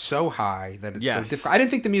bar so high that it's so Yes. difficult. I didn't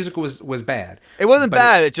think the music was bad. It wasn't but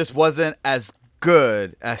bad. It just wasn't as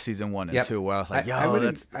good as season 1 and Yep. 2, where I was like, I would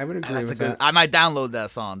that's I would agree that's a with good. that. I might download that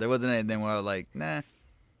song. There wasn't anything where I was like, nah.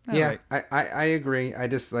 Yeah, alright. I agree. I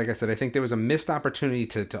just, like I said, I think there was a missed opportunity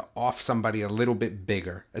to off somebody a little bit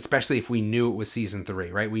bigger, especially if we knew it was season 3,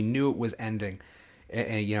 right? We knew it was ending,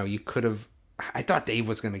 and you could have. I thought Dave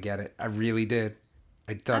was going to get it. I really did.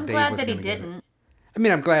 I thought I'm Dave glad was that he gonna get it. didn't. I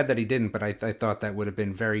mean, I'm glad that he didn't, but I thought that would have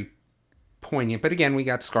been very poignant. But again, we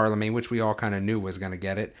got Scarlemagne, which we all kind of knew was going to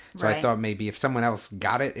get it. So I Right. thought maybe if someone else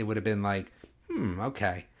got it, it would have been like,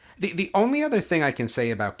 okay. The only other thing I can say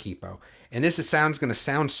about Kipo, and this going to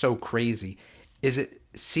sound so crazy, is it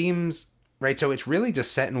seems, right, so it's really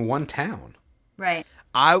just set in one town. Right.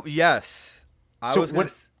 Yes. I So was what? gonna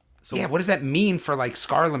s- so Yeah, what does that mean for like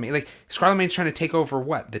Scarlemagne? Like Scarlemagne's trying to take over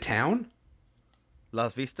what? The town?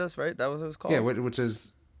 Las Vistas, right? That was what it was called. Yeah, which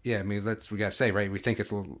is, yeah, I mean, we got to say, right, we think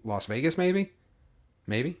it's Las Vegas, maybe?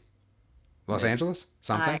 Los Angeles?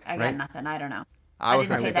 Something, I got right? nothing. I don't know. I was didn't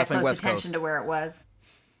gonna pay say that definitely close West attention Coast. to where it was.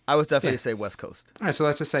 I was definitely Yeah. say West Coast. All right, so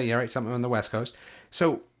let's just say, yeah, right, something on the West Coast.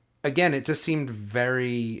 So, again, it just seemed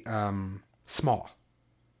very small.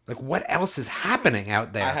 Like, what else is happening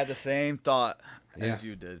out there? I had the same thought Yeah. as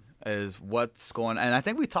you did. Is what's going, and I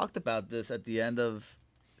think we talked about this at the end of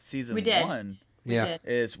season We did. 1. We Yeah. did.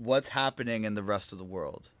 Is what's happening in the rest of the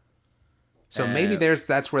world. So maybe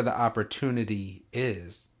that's where the opportunity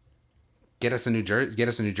is. Get us a New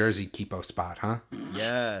Jersey Kipo spot, huh?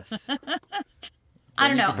 Yes. I don't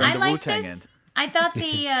you know. could bring I the liked Wu-Tang this. in. I thought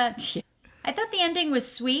the I thought the ending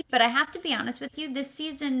was sweet, but I have to be honest with you. This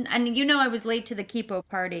season, and you know, I was late to the Kipo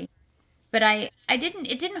party, but I didn't.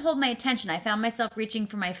 It didn't hold my attention. I found myself reaching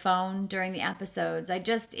for my phone during the episodes. It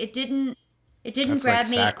didn't That's grab like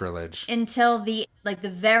me sacrilege. until the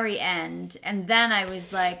very end, and then I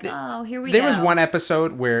was like, oh, here we go. There was one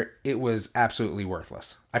episode where it was absolutely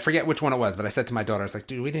worthless. I forget which one it was, but I said to my daughter, I was like,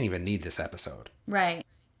 dude, we didn't even need this episode. Right.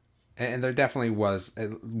 And there definitely was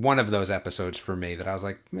one of those episodes for me that I was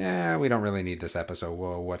like, yeah, we don't really need this episode.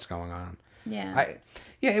 Whoa, what's going on? Yeah.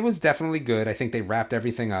 Yeah, it was definitely good. I think they wrapped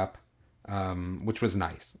everything up, which was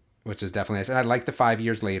nice, which is definitely nice. And I liked the 5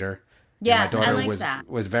 years later. Yes, my I daughter liked was that.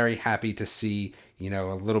 was very happy to see, a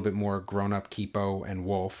little bit more grown up Kipo and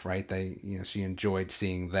Wolf, right? She enjoyed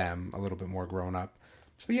seeing them a little bit more grown up.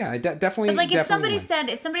 So yeah, I definitely. But like, if definitely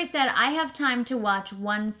somebody said, I have time to watch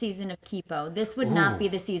one season of Kipo, this would not be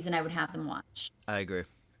the season I would have them watch. I agree.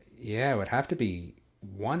 yeah, it would have to be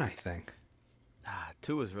one, I think.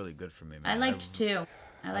 2 was really good for me, man. I liked two.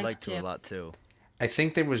 I liked 2 a lot too. I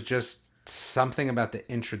think there was just something about the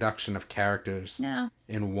introduction of characters No.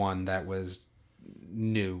 in one that was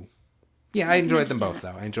new. Yeah, I enjoyed them both,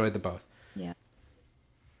 understand though. I enjoyed them both. Yeah.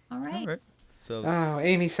 All right. All right. So, Oh,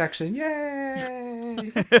 Amy's section. Yay!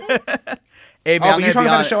 Amy, Oh, I'm but gonna you're talking be about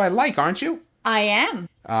on- a show I like, aren't you? I am.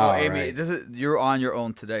 Oh, Amy, right. you're on your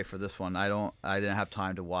own today for this one. I didn't have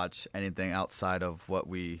time to watch anything outside of what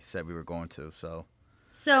we said we were going to. So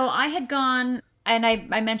I had gone, and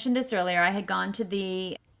I mentioned this earlier. I had gone to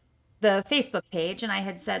the Facebook page, and I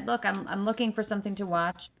had said, "Look, I'm looking for something to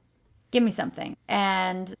watch. Give me something."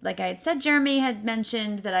 And like I had said, Jeremy had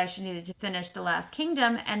mentioned that I needed to finish The Last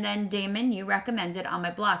Kingdom, and then Damon, you recommended On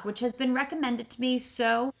My Block, which has been recommended to me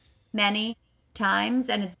so many times,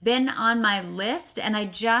 and it's been on my list, and I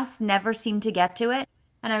just never seem to get to it.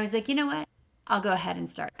 And I was like, you know what? I'll go ahead and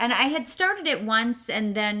start. And I had started it once,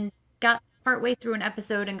 and then got partway through an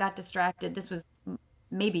episode and got distracted. This was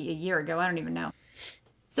maybe a year ago. I don't even know.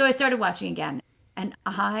 So I started watching again, and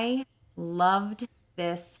I loved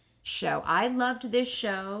this show. I loved this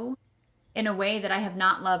show in a way that I have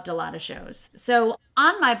not loved a lot of shows. So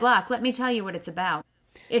On My Block, let me tell you what it's about.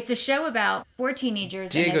 It's a show about 4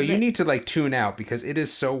 teenagers. Diego, and you need to tune out because it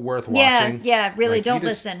is so worth Yeah, watching. yeah, really. Like, Don't you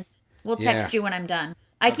just- listen. We'll text Yeah. you when I'm done.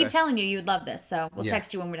 I keep telling you you'd love this, so we'll Yeah.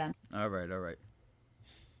 text you when we're done. All right.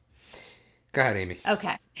 Go ahead, Amy.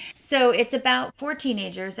 Okay. So it's about 4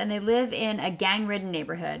 teenagers, and they live in a gang-ridden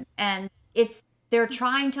neighborhood, and they're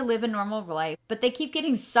trying to live a normal life, but they keep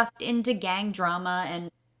getting sucked into gang drama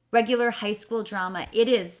and regular high school drama. It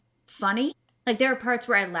is funny. Like, there are parts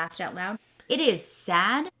where I laughed out loud. It is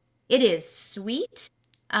sad. It is sweet.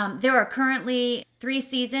 There are currently 3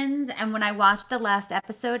 seasons, and when I watched the last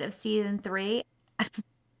episode of season 3,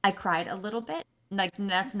 I cried a little bit. Like,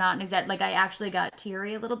 that's not an exact. Like, I actually got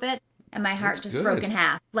teary a little bit, and my heart That's just good. broke in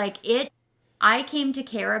half. Like, I came to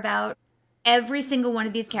care about every single one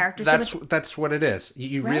of these characters. That's what it is.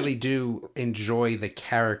 You Right. really do enjoy the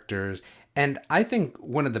characters, and I think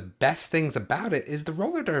one of the best things about it is the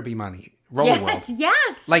roller derby money. Roller World.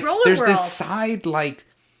 Yes, Like Roller there's World.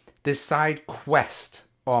 this side quest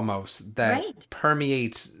almost that Right.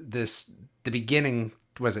 permeates the beginning.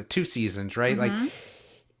 Was it 2 seasons, right? Mm-hmm. Like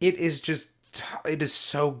it is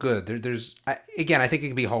so good. Again, I think it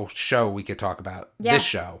could be a whole show we could talk about this Yes,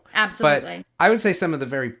 show. absolutely. But I would say some of the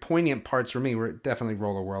very poignant parts for me were definitely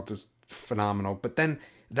Roller World was phenomenal. But then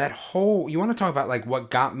that whole, you want to talk about like what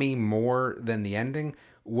got me more than the ending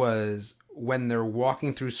was when they're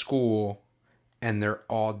walking through school and they're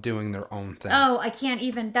all doing their own thing. Oh, I can't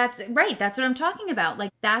even. That's right. That's what I'm talking about.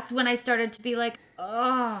 Like, that's when I started to be like,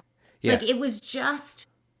 oh, Yeah. like it was just.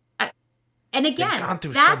 And again, gone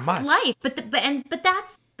through so that's much. life. But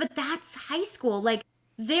that's high school. Like,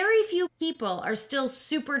 very few people are still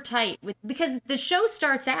super tight because the show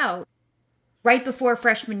starts out right before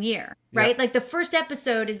freshman year, right? Yep. Like, the first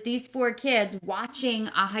episode is these 4 kids watching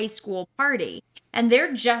a high school party, and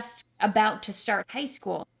they're just about to start high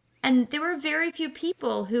school. And there were very few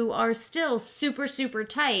people who are still super, super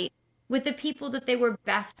tight with the people that they were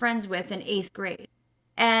best friends with in 8th grade.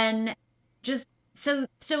 And just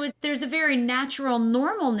there's a very natural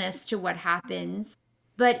normalness to what happens,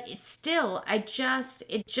 but still,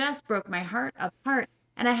 it just broke my heart apart.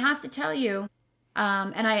 And I have to tell you,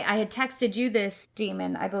 And I had texted you this,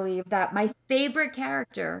 Demon, I believe, that my favorite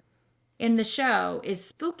character in the show is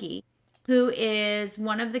Spooky, who is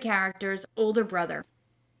one of the characters' older brother.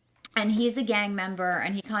 And he's a gang member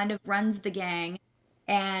and he kind of runs the gang.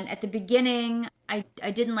 And at the beginning, I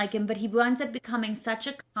didn't like him, but he winds up becoming such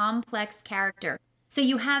a complex character. So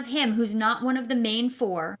you have him, who's not one of the main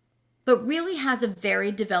four, but really has a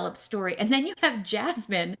very developed story. And then you have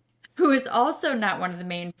Jasmine, who is also not one of the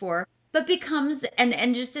main four, but becomes,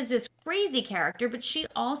 and just is this crazy character, but she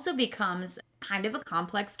also becomes kind of a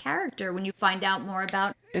complex character when you find out more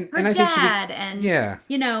about her I think dad. And, yeah.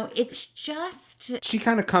 you know, it's just... She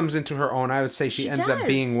kind of comes into her own. I would say she ends up does.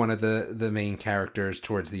 being one of the main characters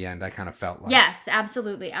towards the end. I kind of felt like. Yes,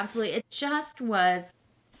 absolutely. Absolutely. It just was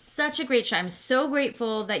such a great show. I'm so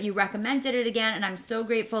grateful that you recommended it again, and I'm so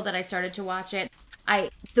grateful that I started to watch it.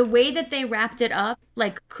 The way that they wrapped it up,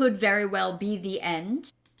 like, could very well be the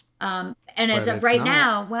end. And as But of it's right not.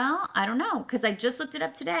 now, well, I don't know, because I just looked it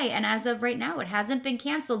up today, and as of right now, it hasn't been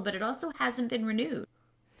canceled, but it also hasn't been renewed.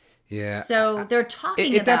 Yeah. So they're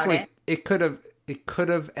talking it about definitely it. it could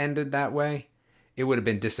have ended that way. It would have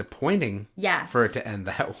been disappointing Yes. for it to end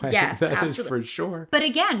that way. Yes, That is absolutely. for sure. But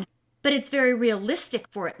again, it's very realistic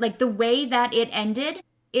for it. Like the way that it ended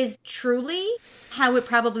is truly how it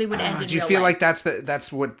probably would end in Do you real feel life. like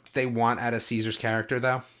that's what they want out of Caesar's character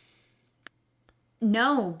though?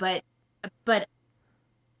 No, but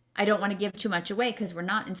I don't want to give too much away because we're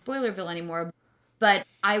not in Spoilerville anymore. But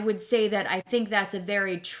I would say that I think that's a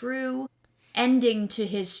very true ending to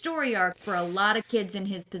his story arc for a lot of kids in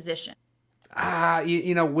his position.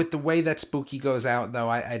 You know, with the way that Spooky goes out though,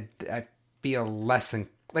 I feel less than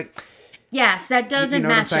like. Yes, that doesn't know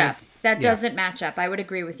what I'm match saying? up. That Yeah. doesn't match up. I would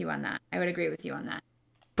agree with you on that.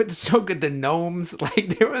 But it's so good. The gnomes,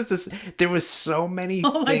 like there was so many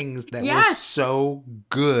Oh my- things that were yes. so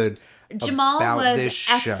good. Jamal about was this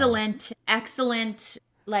show. excellent,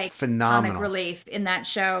 like Phenomenal. comic relief in that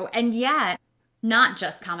show, and yet not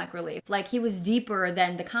just comic relief. Like he was deeper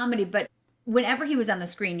than the comedy, but whenever he was on the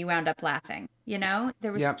screen, you wound up laughing. You know,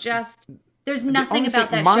 there was Yep. just there's nothing only about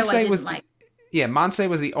thing- that show I Monse didn't was like. Yeah, Monse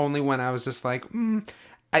was the only one I was just like,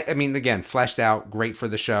 I mean, again, fleshed out, great for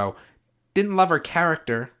the show. Didn't love her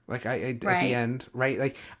character, like at Right. the end, right?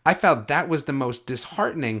 Like I felt that was the most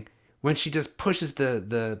disheartening when she just pushes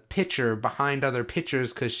the pitcher behind other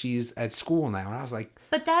pitchers because she's at school now. And I was like,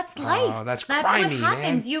 But that's life. that's grimy, what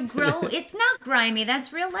happens. man. You grow. It's not grimy.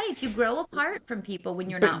 That's real life. You grow apart from people when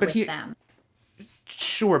you're not with them.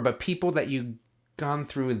 sure, but people that you've gone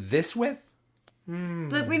through this with,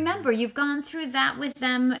 But remember, you've gone through that with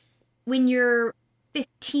them when you're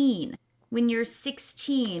 15, when you're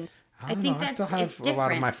 16. I think I still have it's a different.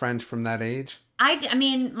 lot of my friends from that age. I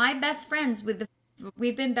mean, my best friends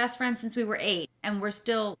we've been best friends since we were 8, and we're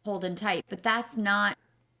still holding tight. But that's not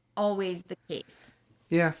always the case,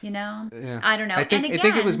 Yeah. you know. Yeah. I don't know. I think and again, I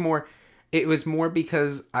think it was more. It was more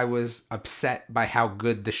because I was upset by how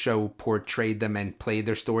good the show portrayed them and played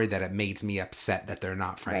their story that it made me upset that they're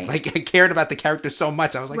not friends. Right. Like I cared about the characters so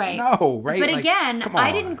much. I was like, Right. no, right? But Like, again, come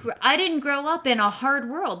I on. didn't grow up in a hard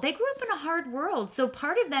world. They grew up in a hard world. So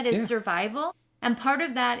part of that is Yeah. survival, and part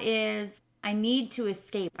of that is I need to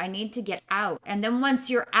escape. I need to get out. And then once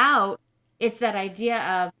you're out, it's that idea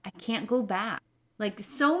of I can't go back. Like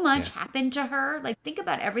so much happened to her. Like think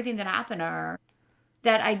about everything that happened to her.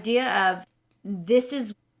 That idea of this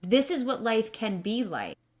is what life can be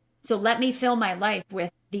like. So let me fill my life with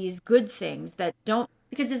these good things that don't,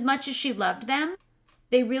 because as much as she loved them,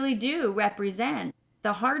 they really do represent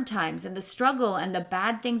the hard times and the struggle and the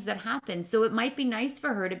bad things that happen. So it might be nice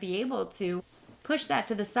for her to be able to push that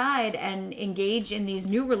to the side and engage in these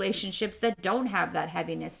new relationships that don't have that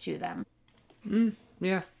heaviness to them.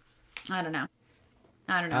 Yeah. I don't know.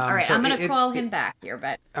 All right, so I'm going to it- call it- him back here,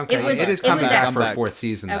 but Okay. it is coming back excellent. for a fourth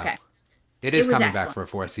season, though. Okay. It is It was coming back excellent. for a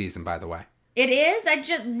fourth season, by the way. It is? I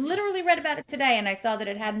just literally read about it today and I saw that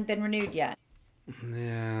it hadn't been renewed yet.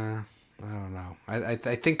 Yeah. I don't know. I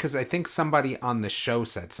think because I think somebody on the show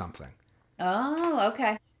said something. Oh,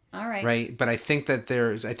 okay. All right. Right, but I think that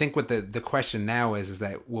I think what the question now is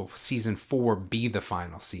that will season 4 be the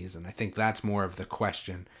final season? I think that's more of the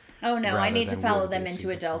question. Oh, no, I rather need to than follow will it be them a into season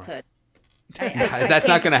 4. adulthood. That's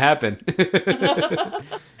not going to happen.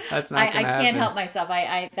 That's not I going to happen. can't help myself.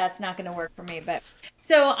 That's not going to work for me. But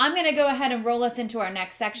so I'm going to go ahead and roll us into our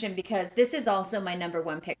next section because this is also my number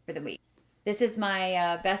 1 pick for the week. This is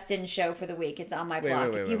my best in show for the week. It's on my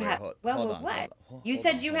blog. wait, If you wait, have, hold what? on, You hold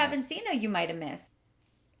said on, you hold on. haven't seen it. You might have missed.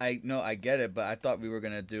 I get it, but I thought we were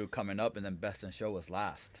gonna do coming up and then best in show was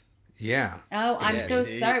last. Yeah. Oh, I'm Yeah. so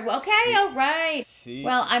sorry. Well, okay, all right. See?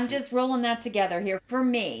 Well, I'm just rolling that together here for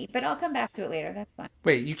me, but I'll come back to it later. That's fine.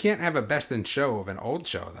 Wait, you can't have a best in show of an old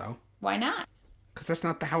show though, Why not? because that's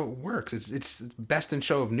not how it works. It's best in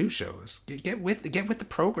show of new shows. Get with the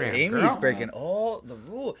program, Amy's girl. breaking all the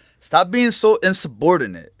rules. Stop being so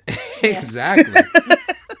insubordinate. Exactly.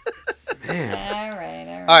 Man. All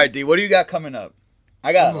right. All right, D. What do you got coming up?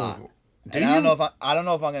 I got a lot. Ooh. And I don't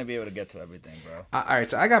know if I'm gonna be able to get to everything, bro. All right,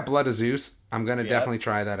 so I got Blood of Zeus. I'm gonna Yep. definitely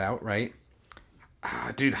try that out, right?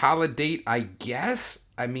 Dude, Holiday, I guess.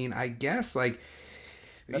 I guess like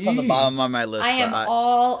That's on the bottom of my list. I am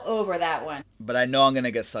all over that one. but I know I'm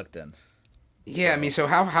gonna get sucked in. Yeah, I mean, so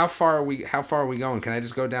how far are we going? Can I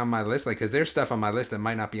just go down my list? Like, cause there's stuff on my list that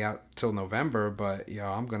might not be out till November, but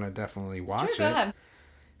I'm gonna definitely watch Sure, go it.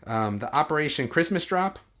 ahead. The Operation Christmas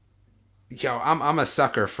Drop. I'm a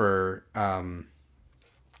sucker for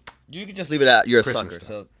You can just leave it at you're a Christmas sucker. stuff.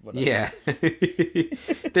 So whatever. Yeah.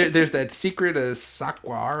 There's that secret of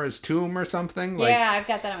Sakwara's tomb or something. Like Yeah, I've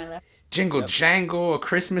got that on my list. Jingle Jangle, A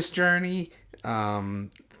Christmas Journey. You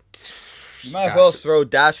might as well throw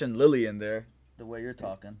Dash and Lily in there. The way you're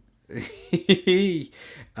talking.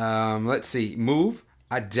 Let's see. Move.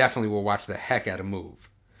 I definitely will watch the heck out of Move.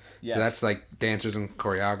 Yes. So that's like dancers and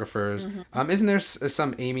choreographers. Mm-hmm. Isn't there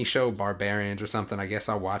some Amy show, Barbarians or something? I guess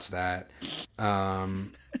I'll watch that. It's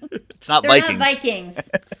not They're Vikings. not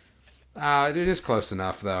Vikings. It is close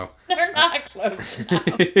enough though. They're not close enough.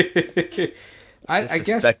 I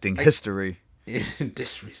guess Disrespecting history.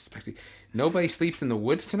 disrespecting. Nobody Sleeps in the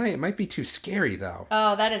Woods tonight. It might be too scary though.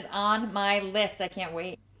 Oh, that is on my list. I can't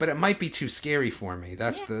wait. But it might be too scary for me.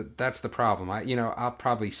 That's the problem. I'll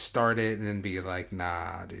probably start it and then be like,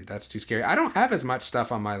 nah, dude, that's too scary. I don't have as much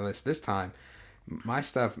stuff on my list this time. My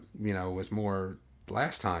stuff, was more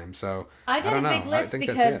last time. So I got don't a know. big list I think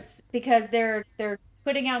that's because they're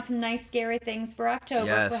putting out some nice scary things for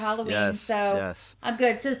October for Halloween. So I'm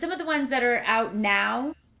good. So some of the ones that are out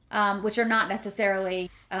now, which are not necessarily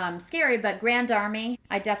scary, but Grand Army,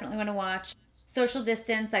 I definitely want to watch. Social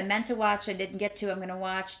Distance, I meant to watch, I didn't get to. I'm going to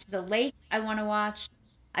watch. To the Lake, I want to watch.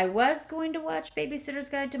 I was going to watch Babysitter's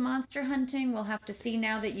Guide to Monster Hunting. We'll have to see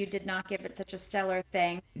now that you did not give it such a stellar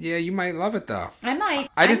thing. Yeah, you might love it though. I might.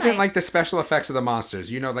 I just didn't like the special effects of the monsters.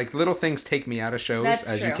 Like little things take me out of shows, That's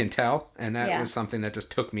as you true. can tell, and that Yeah. was something that just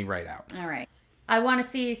took me right out. All right. I want to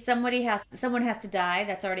see someone has to die.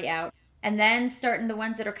 That's already out. And then starting the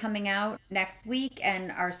ones that are coming out next week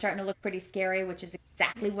and are starting to look pretty scary, which is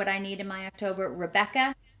exactly what I need in my October.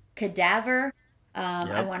 Rebecca, Cadaver.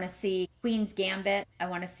 I want to see Queen's Gambit. I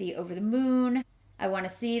want to see Over the Moon. I want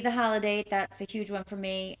to see The Holiday. That's a huge one for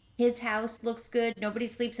me. His House looks good. Nobody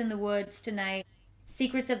Sleeps in the Woods tonight.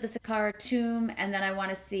 Secrets of the Sakara Tomb. And then I want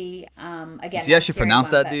to see, again. See how she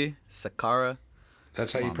pronounced that, but- D? Sakara?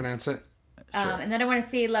 That's how you pronounce it. And then I want to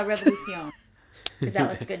see La Revolution. Because that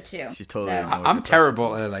looks good too. She totally So- knows. I'm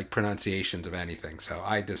terrible at like pronunciations of anything, so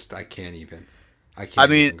I can't even. I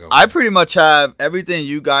mean, I pretty much have everything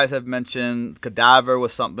you guys have mentioned. Cadaver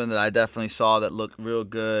was something that I definitely saw that looked real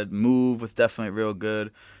good. Move was definitely real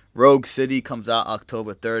good. Rogue City comes out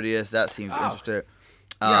October 30th. That seems interesting.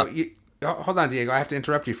 Hold on, Diego. I have to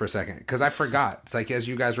interrupt you for a second because I forgot. It's like as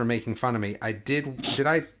you guys were making fun of me, did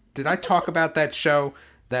I talk about that show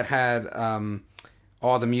that had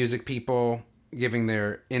all the music people giving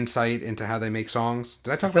their insight into how they make songs?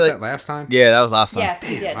 Did I talk about that last time? Yeah, that was last time. Yes,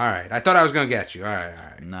 you did. All right. I thought I was going to get you. All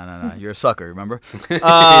right. No. You're a sucker, remember?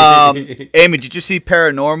 Amy, did you see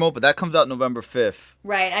Paranormal? But that comes out November 5th.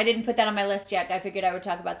 Right. I didn't put that on my list yet. I figured I would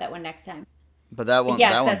talk about that one next time. But that one,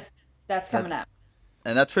 Yes, that's coming up.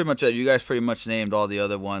 and that's pretty much it. You guys pretty much named all the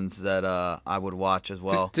other ones that I would watch as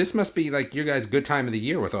well. This must be like your guys' good time of the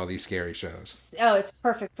year with all these scary shows. Oh, it's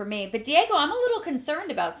perfect for me. But Diego, I'm a little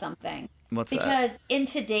concerned about something. What's that? Because in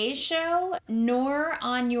today's show, nor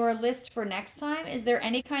on your list for next time, is there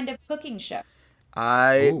any kind of cooking show?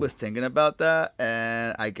 I was thinking about that,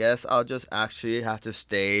 and I guess I'll just actually have to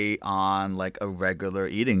stay on like a regular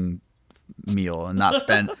eating meal and not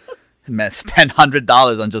spend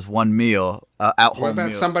 $100 on just one meal at home. What about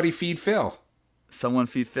meal. Somebody Feed Phil? Someone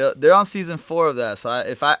feed Phil? They're on season 4 of that, so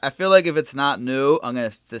I feel like if it's not new, I'm gonna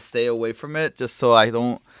just stay away from it, just so I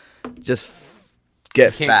don't just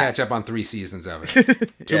get Can't fat. catch up on 3 seasons of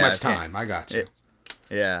it. Too Yeah, much I can't. time. I got you.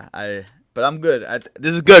 Yeah, but I'm good.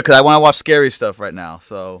 This is good because I want to watch scary stuff right now.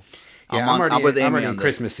 So Yeah, I'm already in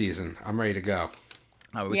Christmas season. I'm ready to go.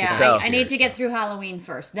 We Yeah, can tell. I need to get through Halloween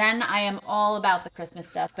first. Then I am all about the Christmas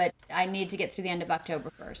stuff, but I need to get through the end of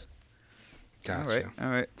October first. Gotcha. All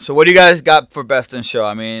right. So what do you guys got for best in show?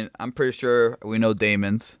 I mean, I'm pretty sure we know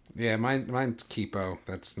Damon's. Yeah, mine's Kipo.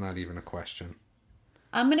 That's not even a question.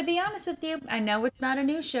 I'm gonna be honest with you. I know it's not a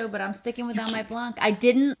new show, but I'm sticking with On My Block. I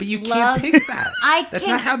didn't. But you love, can't pick that. That's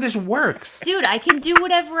can't, not how this works. dude. I can do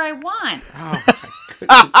whatever I want. Oh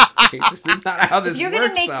my goodness. This is not how this If you're works,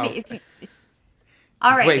 gonna make though. me,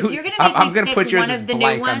 all right. Wait, if you're gonna make I'm me gonna pick put yours one as of the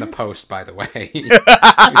blank new on the ones, post, by the way.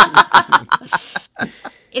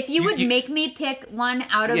 if you would make me pick one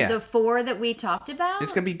out of Yeah. the 4 that we talked about,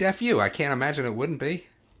 It's gonna be Deaf U. I can't imagine it wouldn't be.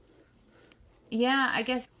 yeah, I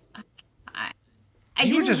guess. I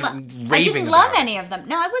You were didn't, just I raving didn't love about it. any of them.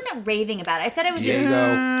 No, I wasn't raving about it. I said I was. There you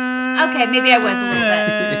go. Okay, maybe I was a little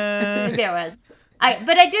bit. Maybe I was.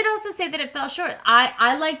 But I did also say that it fell short.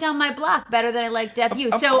 I liked On My Block better than I liked Deaf U.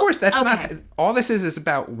 Of So course, that's okay. not. All this is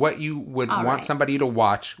about what you would All want right. somebody to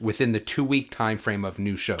watch within the 2-week time frame of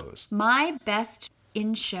new shows. My best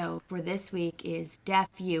in show for this week is Deaf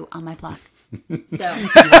U On My Block. So You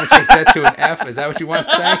want to take that to an F? Is that what you want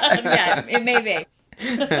to say? yeah, it may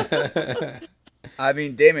be. I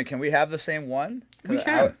mean, Damon, can we have the same one? We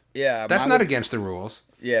can. Yeah, That's mine not would- against the rules.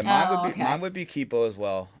 Yeah, Oh, okay. mine would be Kipo as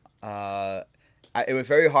well. It was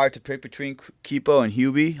very hard to pick between Kipo and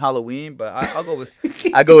Hubie Halloween, but I go with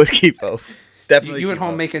Kipo. Definitely. You at Kipo.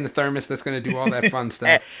 home making the thermos that's going to do all that fun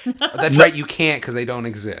stuff. That's right, you can't because they don't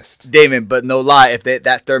exist. Damon, but no lie, if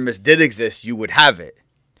that thermos did exist, you would have it.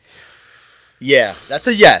 Yeah, that's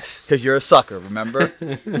a yes, because you're a sucker, remember?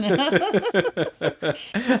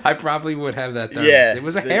 I probably would have that thermos. Yeah, It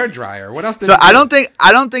was a see. hairdryer. What else did So it do?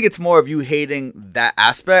 I don't think it's more of you hating that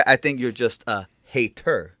aspect. I think you're just a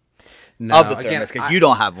hater No, of the again, thermos because you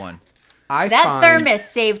don't have one. That find, thermos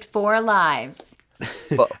saved 4 lives.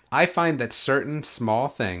 But I find that certain small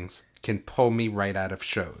things can pull me right out of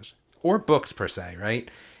shows or books per se,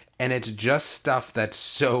 right? And it's just stuff that's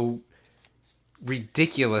so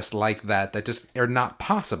ridiculous like that just are not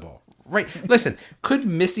possible. Right. Listen, could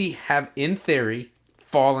Missy have, in theory,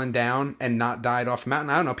 fallen down and not died off a mountain?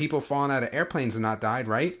 I don't know. People falling out of airplanes and not died,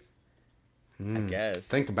 right? I guess.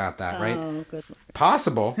 Think about that, right? Oh, good.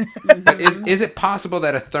 Possible. But is it possible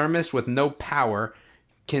that a thermos with no power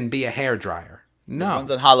can be a hairdryer? No.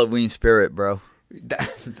 One's on Halloween spirit, bro.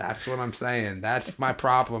 That's what I'm saying. That's my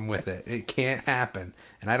problem with it. It can't happen.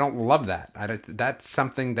 And I don't love that. That's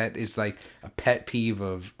something that is like a pet peeve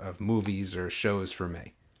of movies or shows for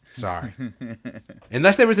me. Sorry.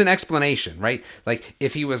 Unless there was an explanation, right? Like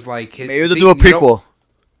if he was like... Maybe they'll do a prequel.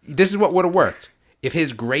 This is what would have worked. If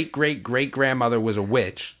his great-great-great-grandmother was a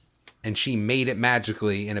witch and she made it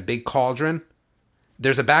magically in a big cauldron,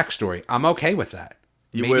 there's a backstory. I'm okay with that.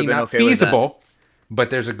 You Maybe would've been not okay with that. feasible, but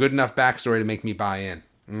there's a good enough backstory to make me buy in.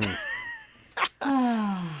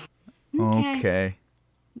 Okay.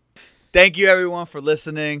 Thank you, everyone, for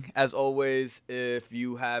listening. As always, if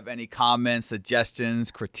you have any comments,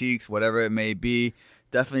 suggestions, critiques, whatever it may be,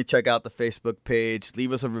 definitely check out the Facebook page.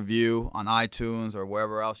 Leave us a review on iTunes or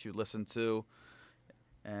wherever else you listen to.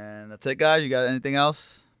 And that's it, guys. You got anything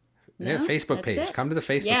else? Yeah, No, Facebook that's page. it. Come to the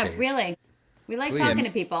Facebook Yeah, page. really. We like Please. talking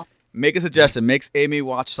to people. Make a suggestion. Make Amy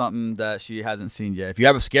watch something that she hasn't seen yet. If you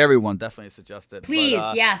have a scary one, definitely suggest it. Please,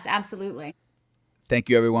 But, yes, absolutely. Thank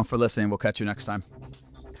you, everyone, for listening. We'll catch you next time.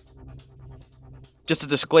 Just a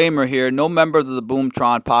disclaimer here. No members of the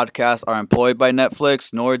Boomtron podcast are employed by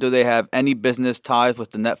Netflix, nor do they have any business ties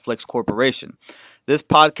with the Netflix Corporation. This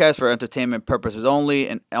podcast for entertainment purposes only,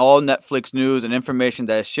 and all Netflix news and information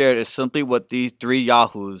that is shared is simply what these 3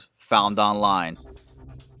 yahoos found online.